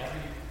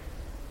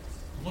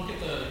look at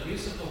the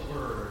use of the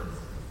word,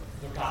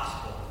 the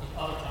gospel, in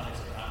other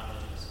contexts that are not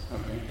religious.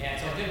 Okay. And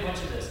so I did a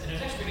bunch of this, and it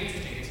was actually really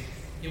interesting.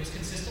 It was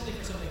consistently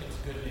for something that was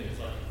good news,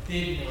 like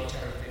big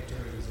military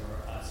victories,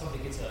 or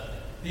somebody gets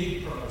a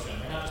big promotion,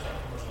 or not just like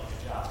a promotion like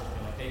a job,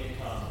 but like they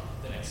become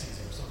the next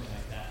Caesar or something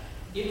like that.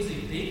 It was a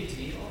big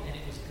deal, and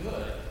it was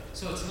good.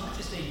 So it's not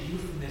just a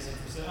euphemism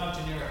for some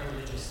generic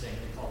religious thing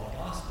we call a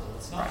gospel.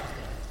 It's not just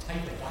a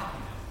type of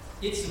document.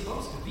 It's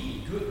supposed to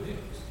be good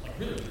news, like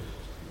really good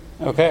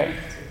news. Okay.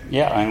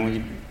 Yeah, and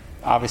we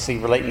obviously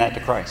relating that to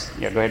Christ.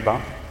 Yeah, go ahead,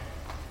 Bob.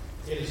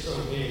 It is so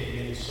big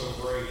and it's so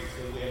great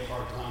that we have a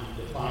hard time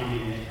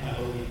defining it. I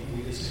believe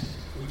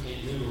we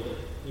can't Google it.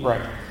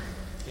 Right.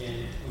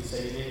 And we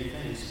say many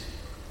things.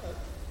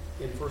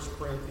 In 1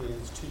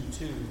 Corinthians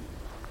 2:2,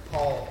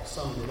 Paul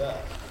summed it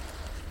up.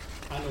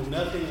 I know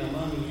nothing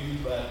among you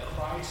but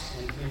Christ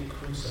and Him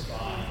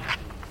crucified.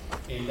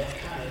 And that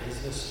kind of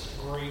is this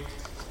great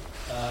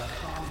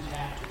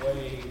compact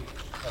way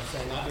of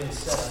saying I've been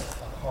set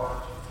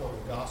apart for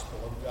the gospel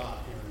of God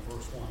here in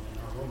verse 1 in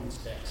our Romans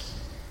text.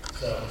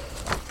 So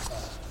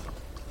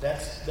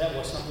that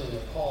was something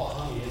that Paul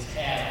hung his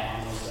hat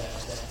on, was that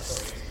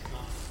phrase,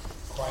 not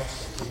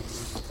Christ and Him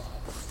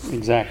crucified.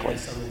 Exactly.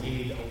 That's something we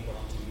need to hold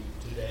on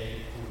to today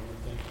when we're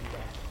thinking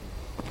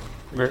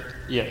about it.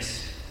 Yes.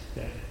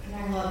 Yeah. And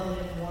I love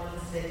that in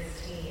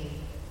 1:16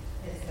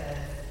 it says,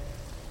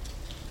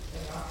 the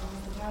gospel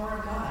is the power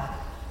of God.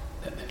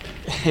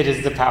 It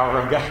is the power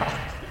of God.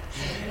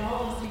 In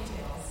all those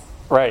details.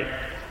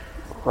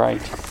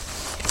 Right.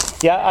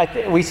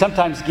 Yeah, we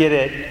sometimes get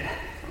it.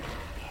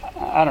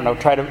 I don't know.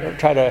 Try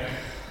to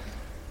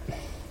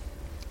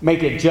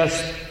make it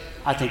just.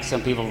 I think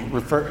some people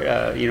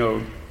refer,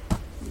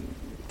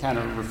 kind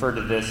of refer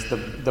to this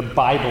the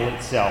Bible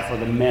itself, or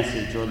the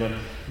message, or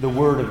the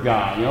Word of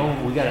God.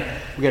 We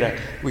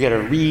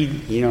gotta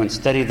read, and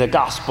study the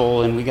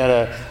gospel, and we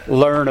gotta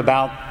learn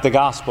about the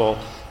gospel.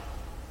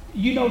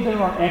 There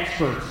are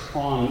experts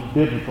on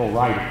biblical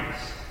writings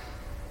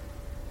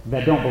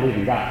that don't believe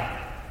in God.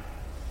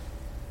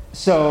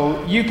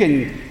 So you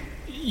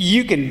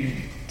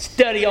can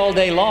study all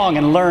day long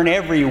and learn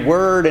every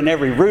word and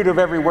every root of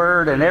every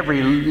word and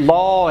every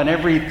law and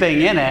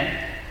everything in it,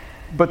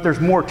 but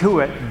there's more to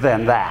it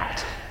than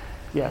that.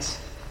 Yes?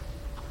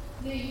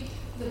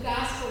 The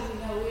gospel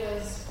we know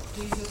is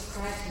Jesus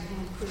Christ and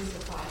Him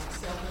crucified,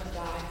 suffered,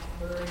 died,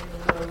 buried,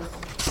 arose,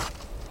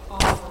 all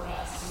for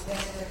us.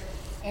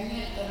 And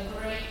then a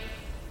great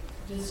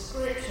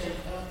description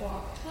of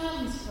what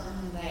comes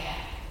from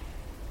that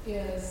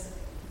is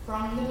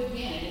from the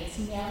beginning, it's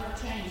never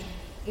changed,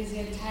 is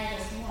in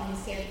Titus 1. He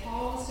said,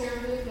 Paul, a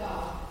servant of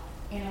God,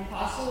 an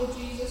apostle of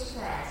Jesus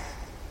Christ,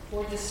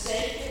 for the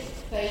sake of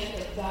the faith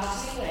of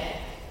God's elect,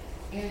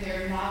 and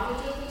their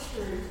knowledge of the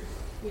truth,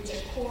 which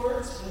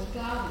accords with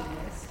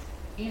godliness,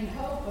 in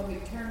hope of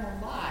eternal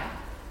life,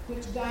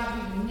 which God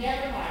who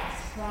never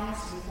lies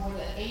promised before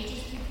the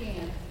ages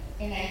began,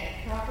 and at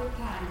the proper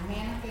time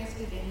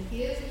manifested in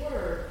His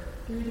Word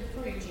through the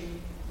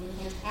preaching with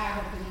which I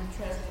have been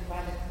entrusted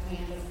by the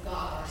command of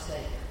God our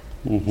Savior.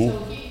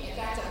 So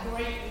that's a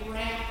great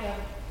ramp up,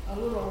 a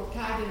little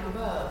tithing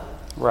above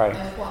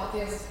of what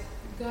this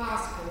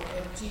gospel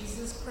of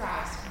Jesus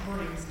Christ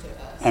brings to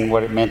us. And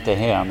what it meant to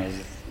Him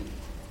is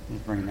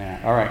bring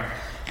that. All right.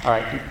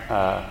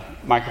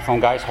 Microphone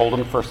guys, hold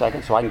them for a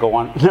second so I can go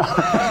on.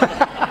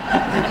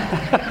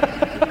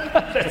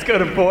 Let's go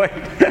to Boyd.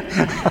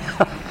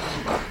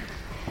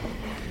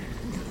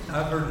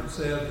 I've heard it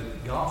said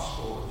that the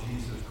gospel of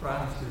Jesus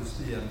Christ is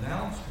the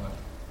announcement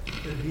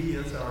that He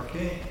is our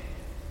King.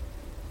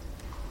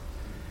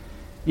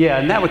 Yeah,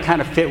 and that would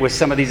kind of fit with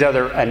some of these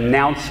other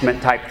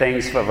announcement type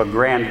things of a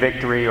grand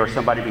victory or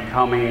somebody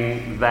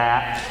becoming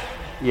that.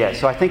 Yeah,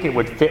 so I think it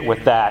would fit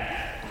with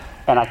that.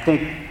 And I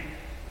think,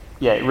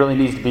 it really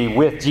needs to be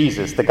with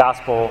Jesus, the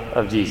gospel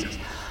of Jesus.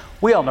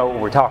 We all know what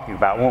we're talking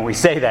about when we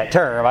say that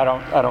term. I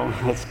don't,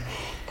 it's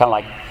kind of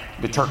like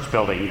the church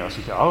building, so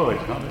it's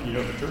not,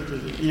 the church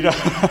is,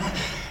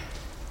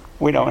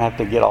 we don't have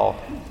to get all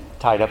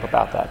tied up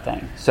about that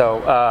thing.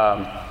 So,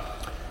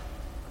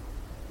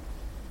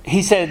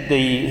 he said,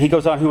 he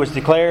goes on, who was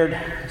declared,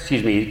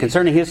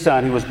 concerning his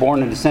son who was born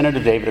in the descendant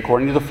of David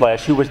according to the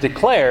flesh, who was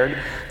declared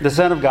the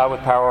Son of God with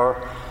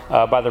power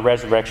by the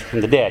resurrection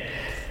from the dead.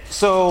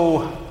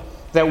 So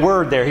that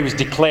word there, he was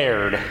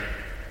declared,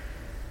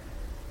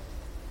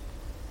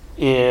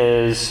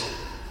 is,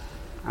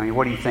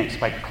 what do you think?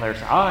 Somebody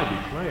declares, I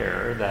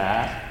declare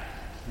that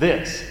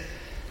this.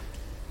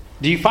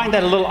 Do you find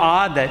that a little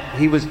odd that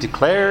he was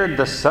declared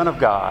the Son of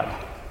God?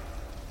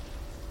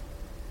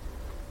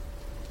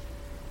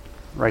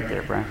 Right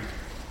there, Brian.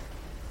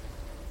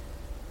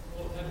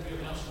 Well, it had to be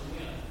announced to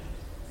men.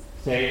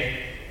 Say it.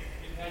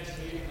 It had to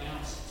be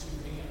announced to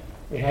men.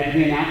 It had to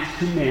be announced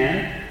to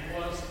men. It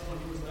was when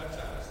he was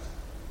baptized.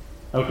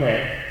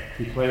 Okay.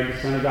 Declared the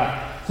Son of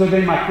God. So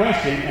then my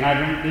question, and I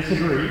don't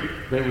disagree,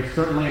 there was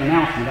certainly an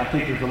announcement. I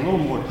think there's a little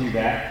more to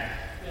that.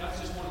 Yeah,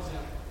 that's just one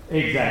example.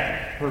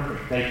 Exactly.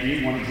 Perfect. Thank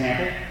you. One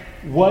example.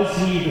 Was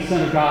he the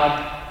Son of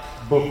God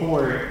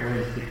before it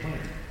was declared?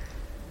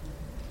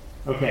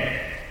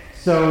 Okay.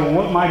 So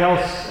what might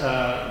else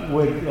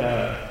would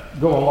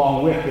go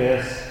along with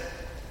this?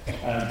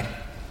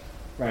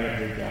 Right up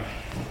here, Josh.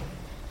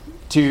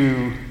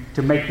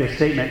 To make this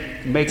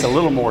statement make a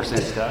little more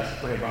sense to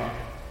us. Go ahead, Bob.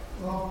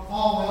 Well,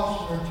 Paul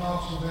elsewhere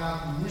talks about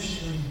the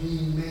mystery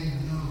being made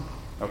known.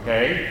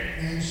 Okay.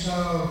 And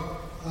so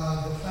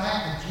the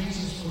fact that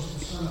Jesus was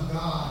the Son of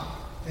God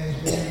has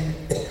been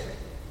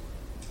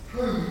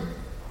proved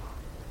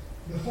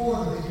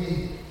before the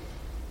beginning.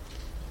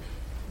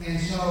 And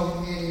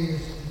so it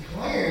is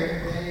declared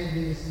that it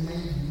is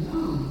made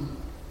known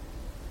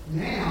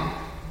now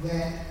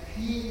that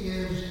He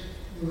is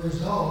the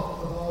result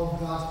of all of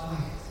God's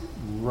plans.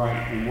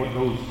 Right, and what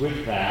goes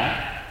with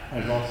that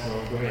is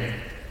also, go ahead.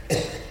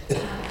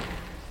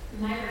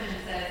 My version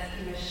says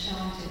He was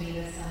shown to be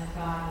the Son of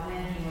God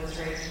when He was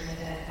raised from the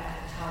dead by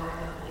the power of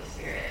the Holy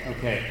Spirit.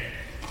 Okay,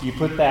 you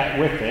put that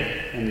with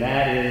it, and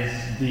that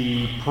is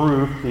the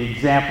proof, the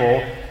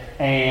example,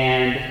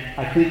 and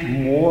I think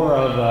more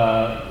of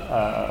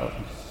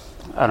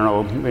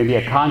maybe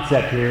a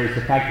concept here is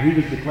the fact that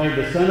He was declared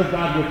the Son of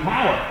God with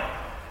power.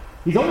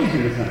 He's always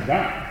been the Son of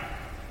God.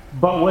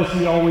 But was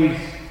He always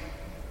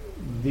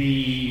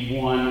the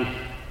one,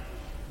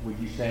 would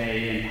you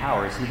say, in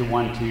power? Is He the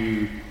one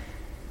to,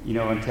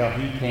 until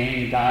He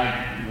came,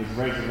 died, was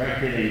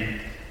resurrected,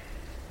 and,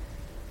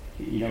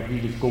 He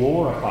was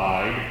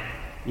glorified,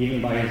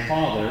 even by His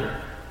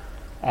Father,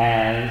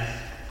 as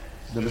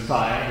the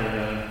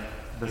Messiah,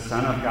 the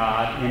Son of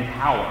God in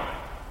power?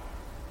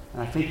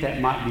 And I think that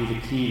might be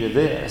the key to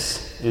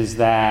this, is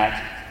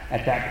that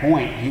at that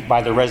point,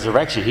 by the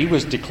resurrection, He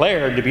was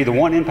declared to be the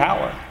one in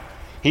power.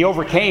 He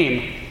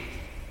overcame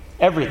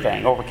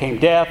everything, overcame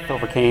death,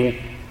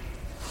 overcame,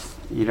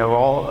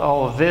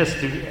 all of this,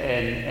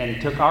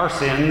 and took our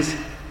sins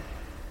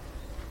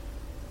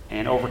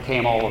and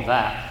overcame all of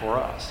that for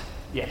us.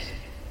 Yes?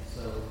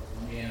 So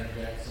let me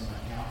interject some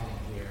accounting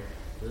here.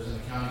 There's an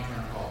accounting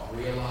term called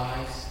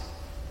realize.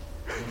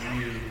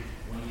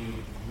 When you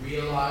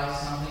realize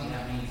something,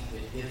 that means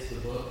it hits the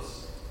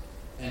books.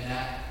 And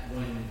that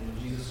when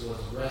Jesus was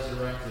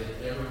resurrected,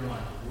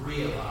 everyone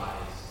realized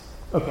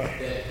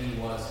that He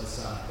was the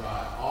Son of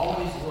God.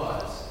 Always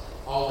was,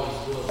 always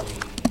will be,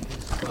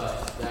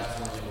 but that's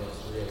when it was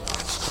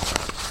realized.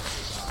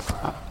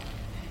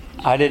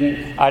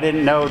 I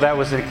didn't know that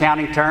was an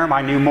accounting term.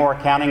 I knew more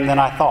accounting than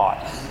I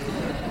thought.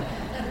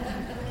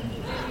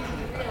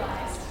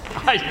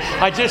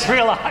 I just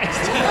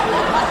realized.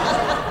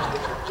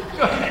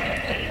 Go ahead.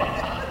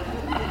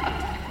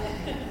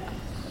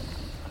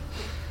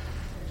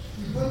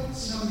 You put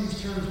some of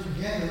these terms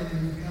together and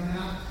you come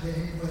out that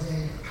it was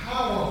a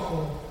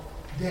powerful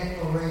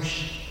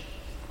declaration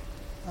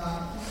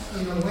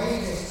in a way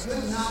that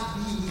could not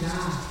be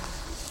denied.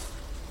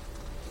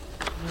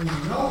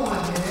 No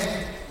one had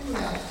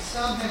ever,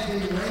 some had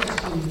been raised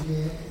from the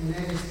dead, and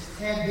they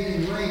had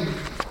been raised,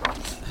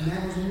 and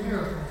that was a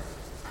miracle.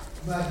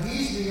 but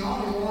he's the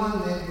only one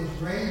that was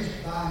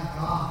raised by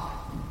God.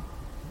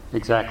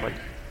 Exactly.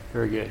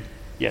 Very good.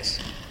 Yes.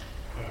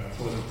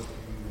 So it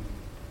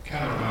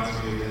kind of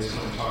reminds me of this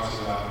when it talks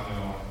about,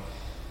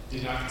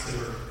 did not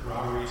consider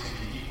robbery to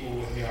be equal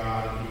with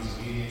God, and he was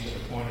obedient to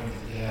the point of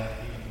the death,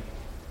 even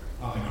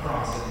on the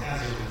cross. And as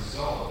a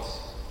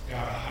result,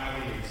 God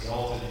highly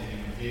exalted him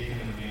and gave him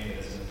a name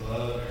that is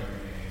above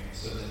every name,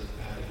 so that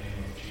at the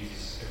name of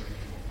Jesus every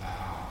knee will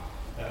bow.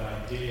 That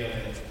idea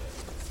that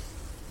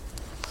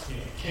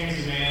came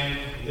as a man,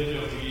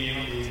 lived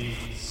obediently,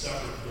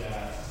 suffered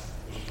death,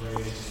 was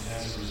raised, and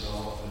as a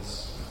result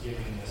was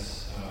given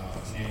this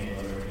name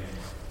above every name.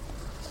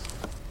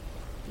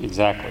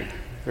 Exactly.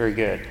 Very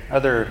good.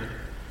 Other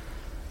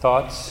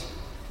thoughts?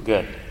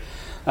 Good.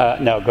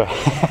 No, go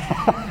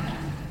ahead.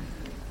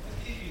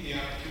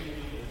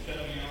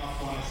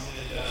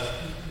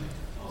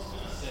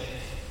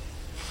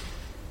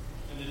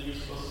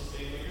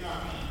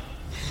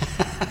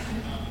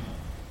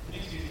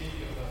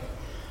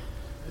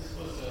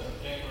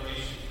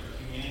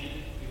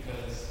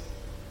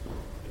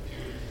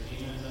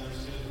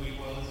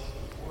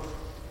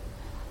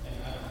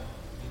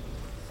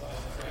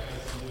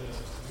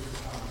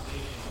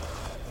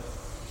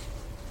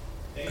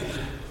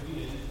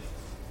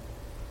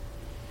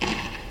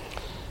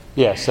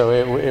 Yeah, so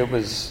it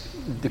was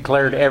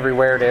declared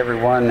everywhere to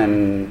everyone,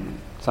 and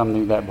some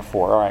knew that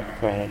before. All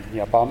right, go ahead.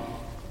 Yeah, Bob?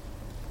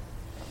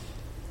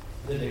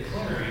 The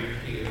declaring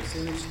here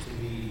seems to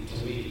be,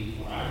 to me,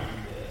 when I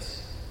read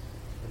this,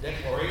 the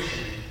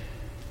declaration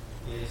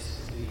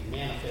is the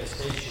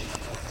manifestation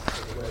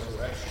of the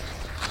resurrection.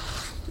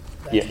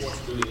 That's Yes. what's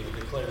doing the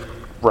declaring.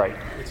 Right.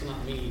 It's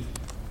not me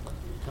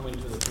coming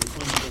to the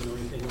conclusion or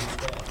anything like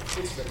that.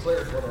 It's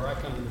declared whether I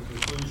come to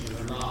the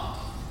conclusion or not.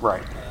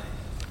 Right.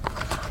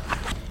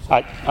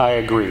 I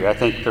agree. I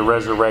think the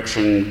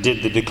resurrection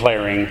did the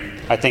declaring.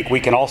 I think we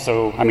can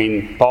also,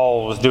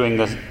 Paul was doing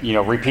this,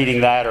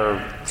 repeating that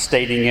or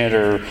stating it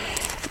or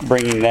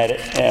bringing that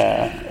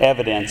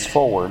evidence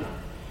forward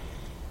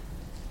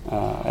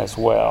as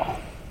well.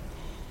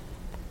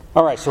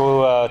 All right,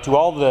 so to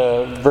all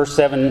the, verse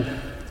 7,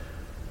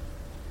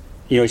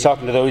 he's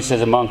talking to those, he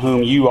says, among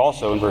whom you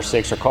also, in verse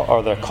 6,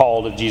 are the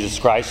called of Jesus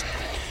Christ.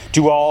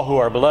 To all who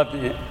are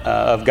beloved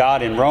of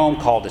God in Rome,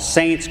 called as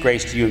saints,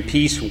 grace to you and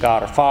peace from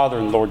God our Father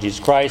and the Lord Jesus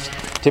Christ.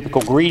 Typical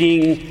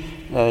greeting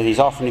he's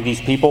offering to these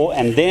people.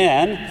 And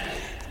then,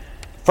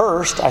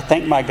 first, I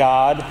thank my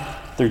God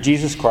through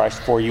Jesus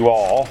Christ for you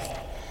all,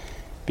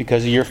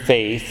 because of your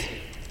faith,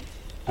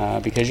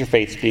 because your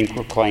faith is being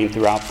proclaimed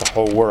throughout the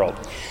whole world.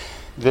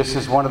 This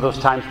is one of those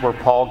times where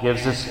Paul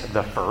gives us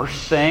the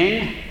first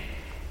thing,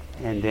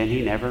 and then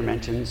he never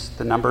mentions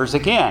the numbers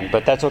again.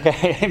 But that's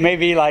okay. It may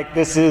be like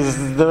this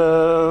is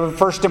the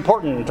first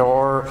important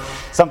or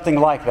something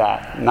like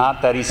that.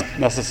 Not that he's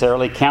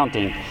necessarily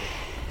counting.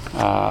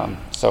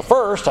 So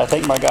first, I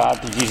thank my God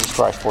through Jesus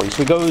Christ for you. So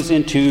he goes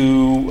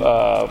into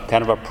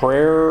kind of a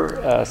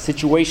prayer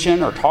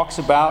situation, or talks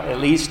about at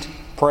least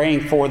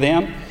praying for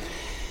them.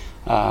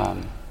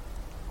 And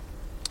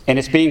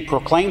it's being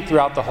proclaimed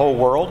throughout the whole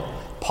world.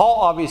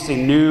 Paul obviously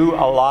knew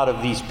a lot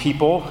of these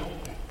people.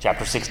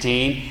 Chapter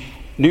 16,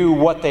 knew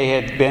what they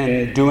had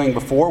been doing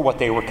before, what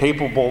they were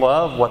capable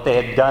of, what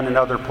they had done in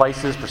other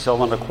places.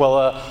 Priscilla and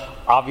Aquila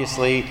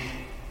obviously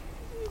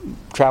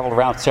traveled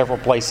around several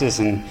places,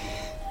 and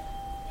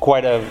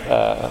quite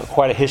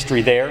a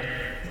history there.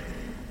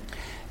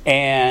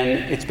 And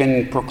it's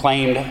been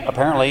proclaimed,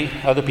 apparently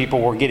other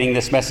people were getting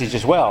this message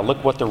as well.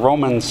 Look what the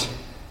Romans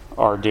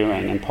are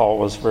doing, and Paul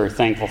was very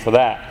thankful for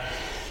that.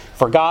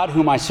 For God,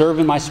 whom I serve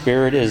in my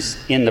spirit,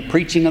 is in the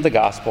preaching of the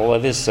gospel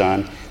of his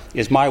Son,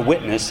 is my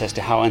witness as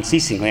to how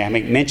unceasingly I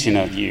make mention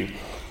of you.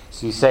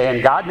 So he's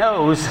saying, God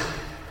knows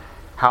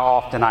how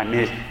often I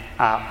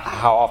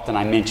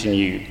mention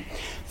you.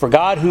 For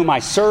God, whom I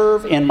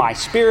serve in my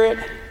spirit,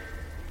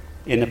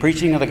 in the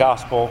preaching of the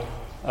gospel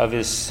of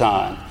his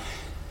Son.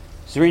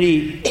 Is there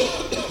any,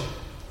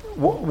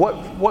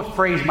 what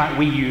phrase might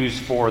we use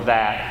for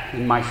that?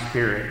 In my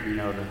spirit,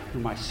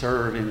 whom I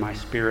serve in my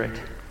spirit.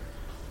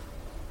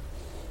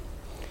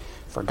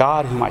 For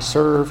God, whom I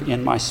serve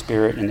in my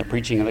spirit, in the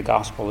preaching of the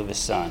gospel of his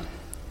Son.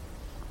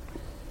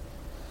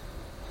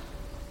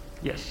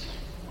 Yes?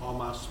 All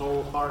my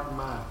soul, heart, and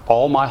mind.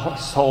 All my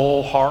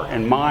soul, heart,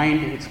 and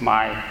mind. It's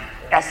my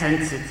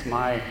essence. It's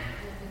my,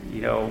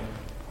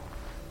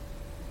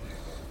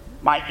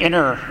 my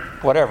inner,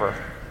 whatever,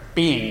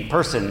 being,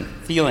 person,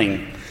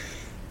 feeling,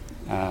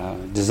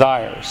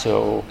 desire.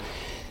 So,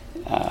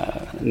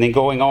 and then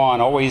going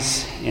on,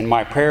 always in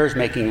my prayers,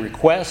 making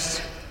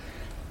requests,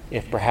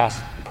 if perhaps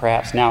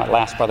now at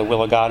last by the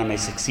will of God I may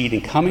succeed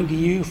in coming to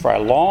you, for I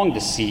long to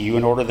see you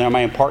in order that I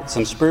may impart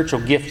some spiritual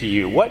gift to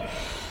you.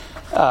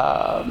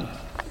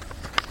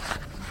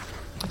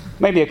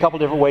 Maybe a couple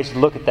different ways to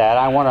look at that.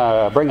 I want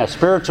to bring a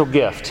spiritual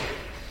gift.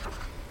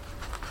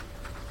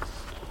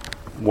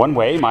 One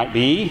way might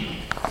be,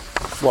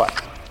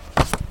 what?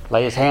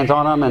 Lay his hands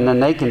on them and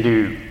then they can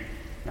do,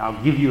 I'll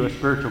give you a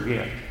spiritual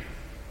gift.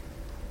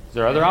 Is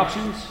there other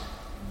options?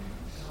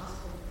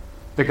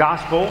 the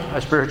gospel,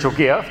 a spiritual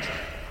gift,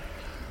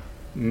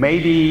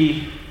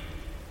 maybe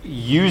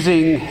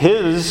using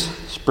his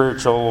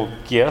spiritual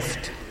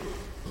gift,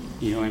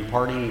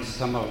 imparting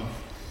some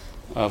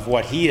of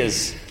what he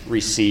has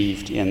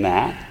received in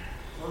that.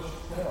 Verse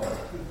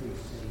 12 could be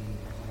seen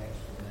as an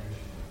explanation.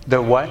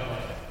 The what?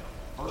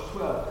 Verse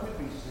 12 could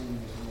be seen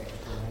as an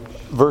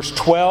explanation. Verse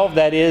 12,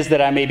 that is,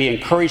 that I may be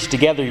encouraged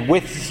together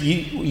with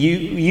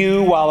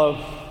you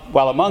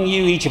while among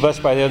you, each of us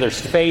by the other's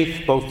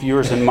faith, both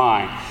yours and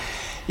mine.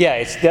 Yeah,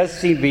 it does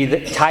seem to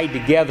be tied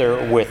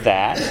together with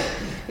that.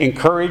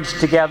 Encouraged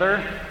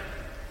together.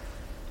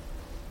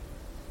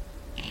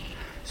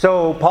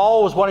 So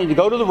Paul was wanting to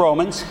go to the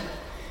Romans.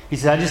 He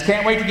said, I just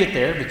can't wait to get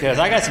there because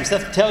I got some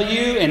stuff to tell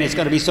you and it's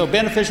going to be so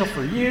beneficial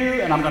for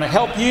you and I'm going to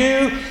help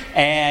you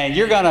and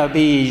you're going to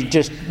be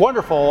just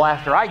wonderful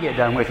after I get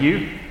done with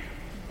you.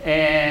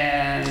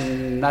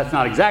 And that's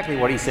not exactly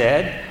what he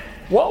said.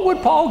 What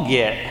would Paul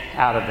get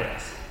out of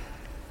this?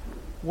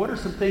 What are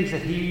some things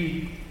that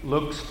he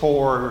looks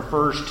for,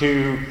 refers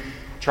to,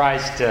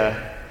 tries to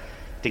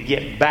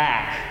get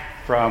back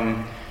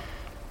from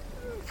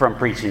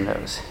preaching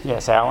those?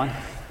 Yes, Alan?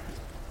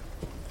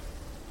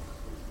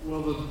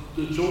 Well,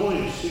 the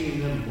joy of seeing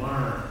them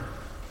learn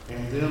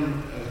and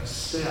them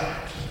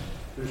accept.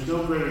 There's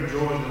no greater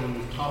joy than when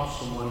you've taught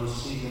someone to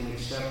see them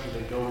accept it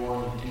and go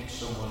on and teach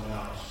someone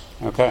else.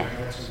 Okay.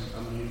 That's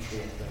a mutual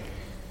thing.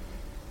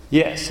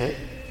 Yes,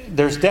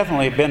 there's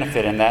definitely a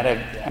benefit in that.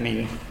 I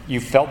mean,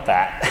 you felt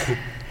that.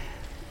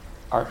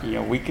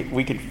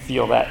 We could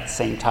feel that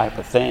same type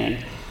of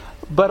thing.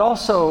 But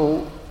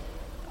also,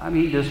 I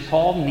mean, does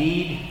Paul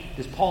need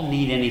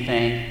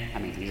anything? I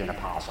mean, he's an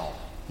apostle.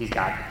 He's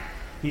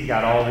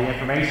got all the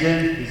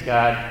information. He's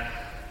got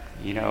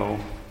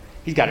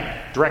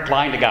a direct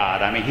line to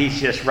God. I mean, he's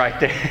just right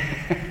there.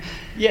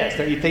 Yes,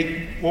 don't you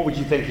think? What would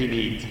you think he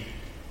needs? He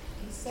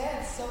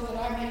said, so that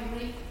I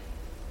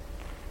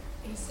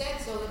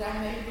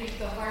may reap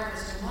the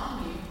harvest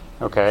among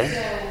you. Okay.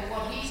 So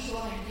what he's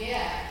going to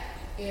get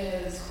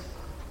is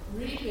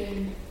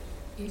reaping.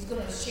 He's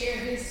going to share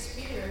his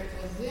spirit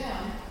with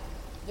them.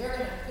 They're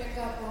going to pick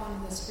up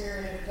on the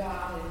Spirit of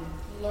God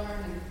and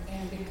learn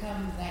and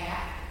become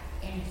that.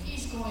 And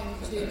he's going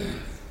to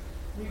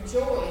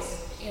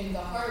rejoice in the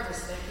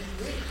harvest that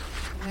he reaped.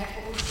 And that's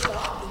what we should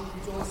all be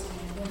rejoicing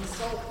in when the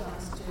soul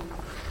comes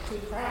to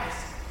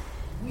Christ.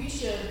 We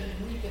should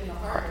be reaping the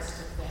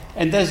harvest of that.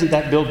 And doesn't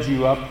that build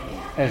you up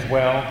as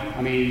well?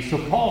 I mean, so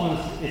Paul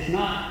it's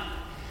not,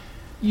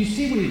 you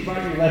see when he's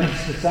writing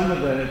letters to some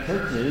of the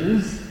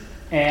churches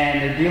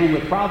and they're dealing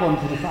with problems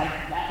and it's like,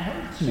 that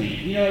hurts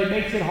me. It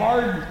makes it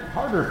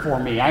harder for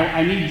me.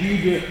 I need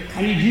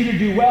you to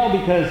do well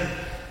because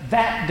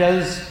that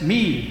does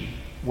me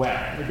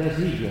well. It does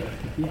me good.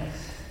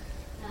 Yes.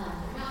 We're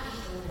not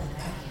just living in a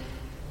vacuum.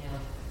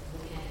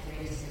 Looking at the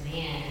greatest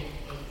command,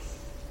 it's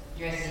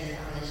addressing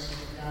our relationship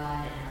with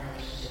God and our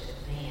relationship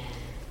with man.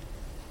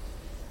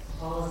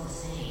 Paul is the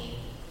same.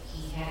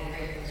 He had a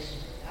great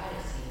relationship with God,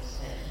 it seems,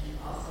 but he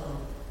also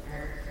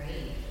had a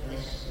great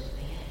relationship with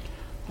man.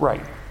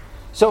 Right.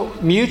 So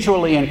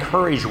mutually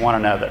encourage one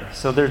another.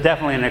 So there's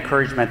definitely an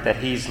encouragement that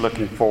he's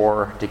looking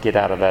for to get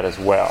out of that as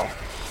well.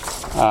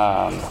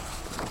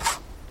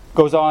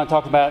 Goes on to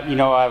talk about,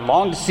 I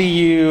long to see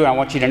you. I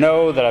want you to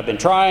know that I've been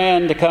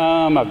trying to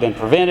come. I've been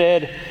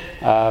prevented,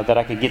 that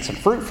I could get some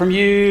fruit from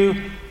you.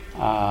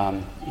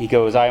 He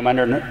goes, I am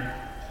under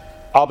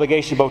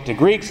obligation both to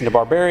Greeks and to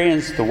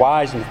barbarians, the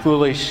wise and the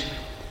foolish.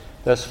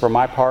 Thus, for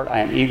my part, I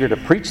am eager to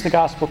preach the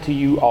gospel to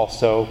you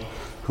also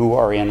who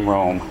are in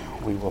Rome.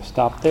 We will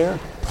stop there.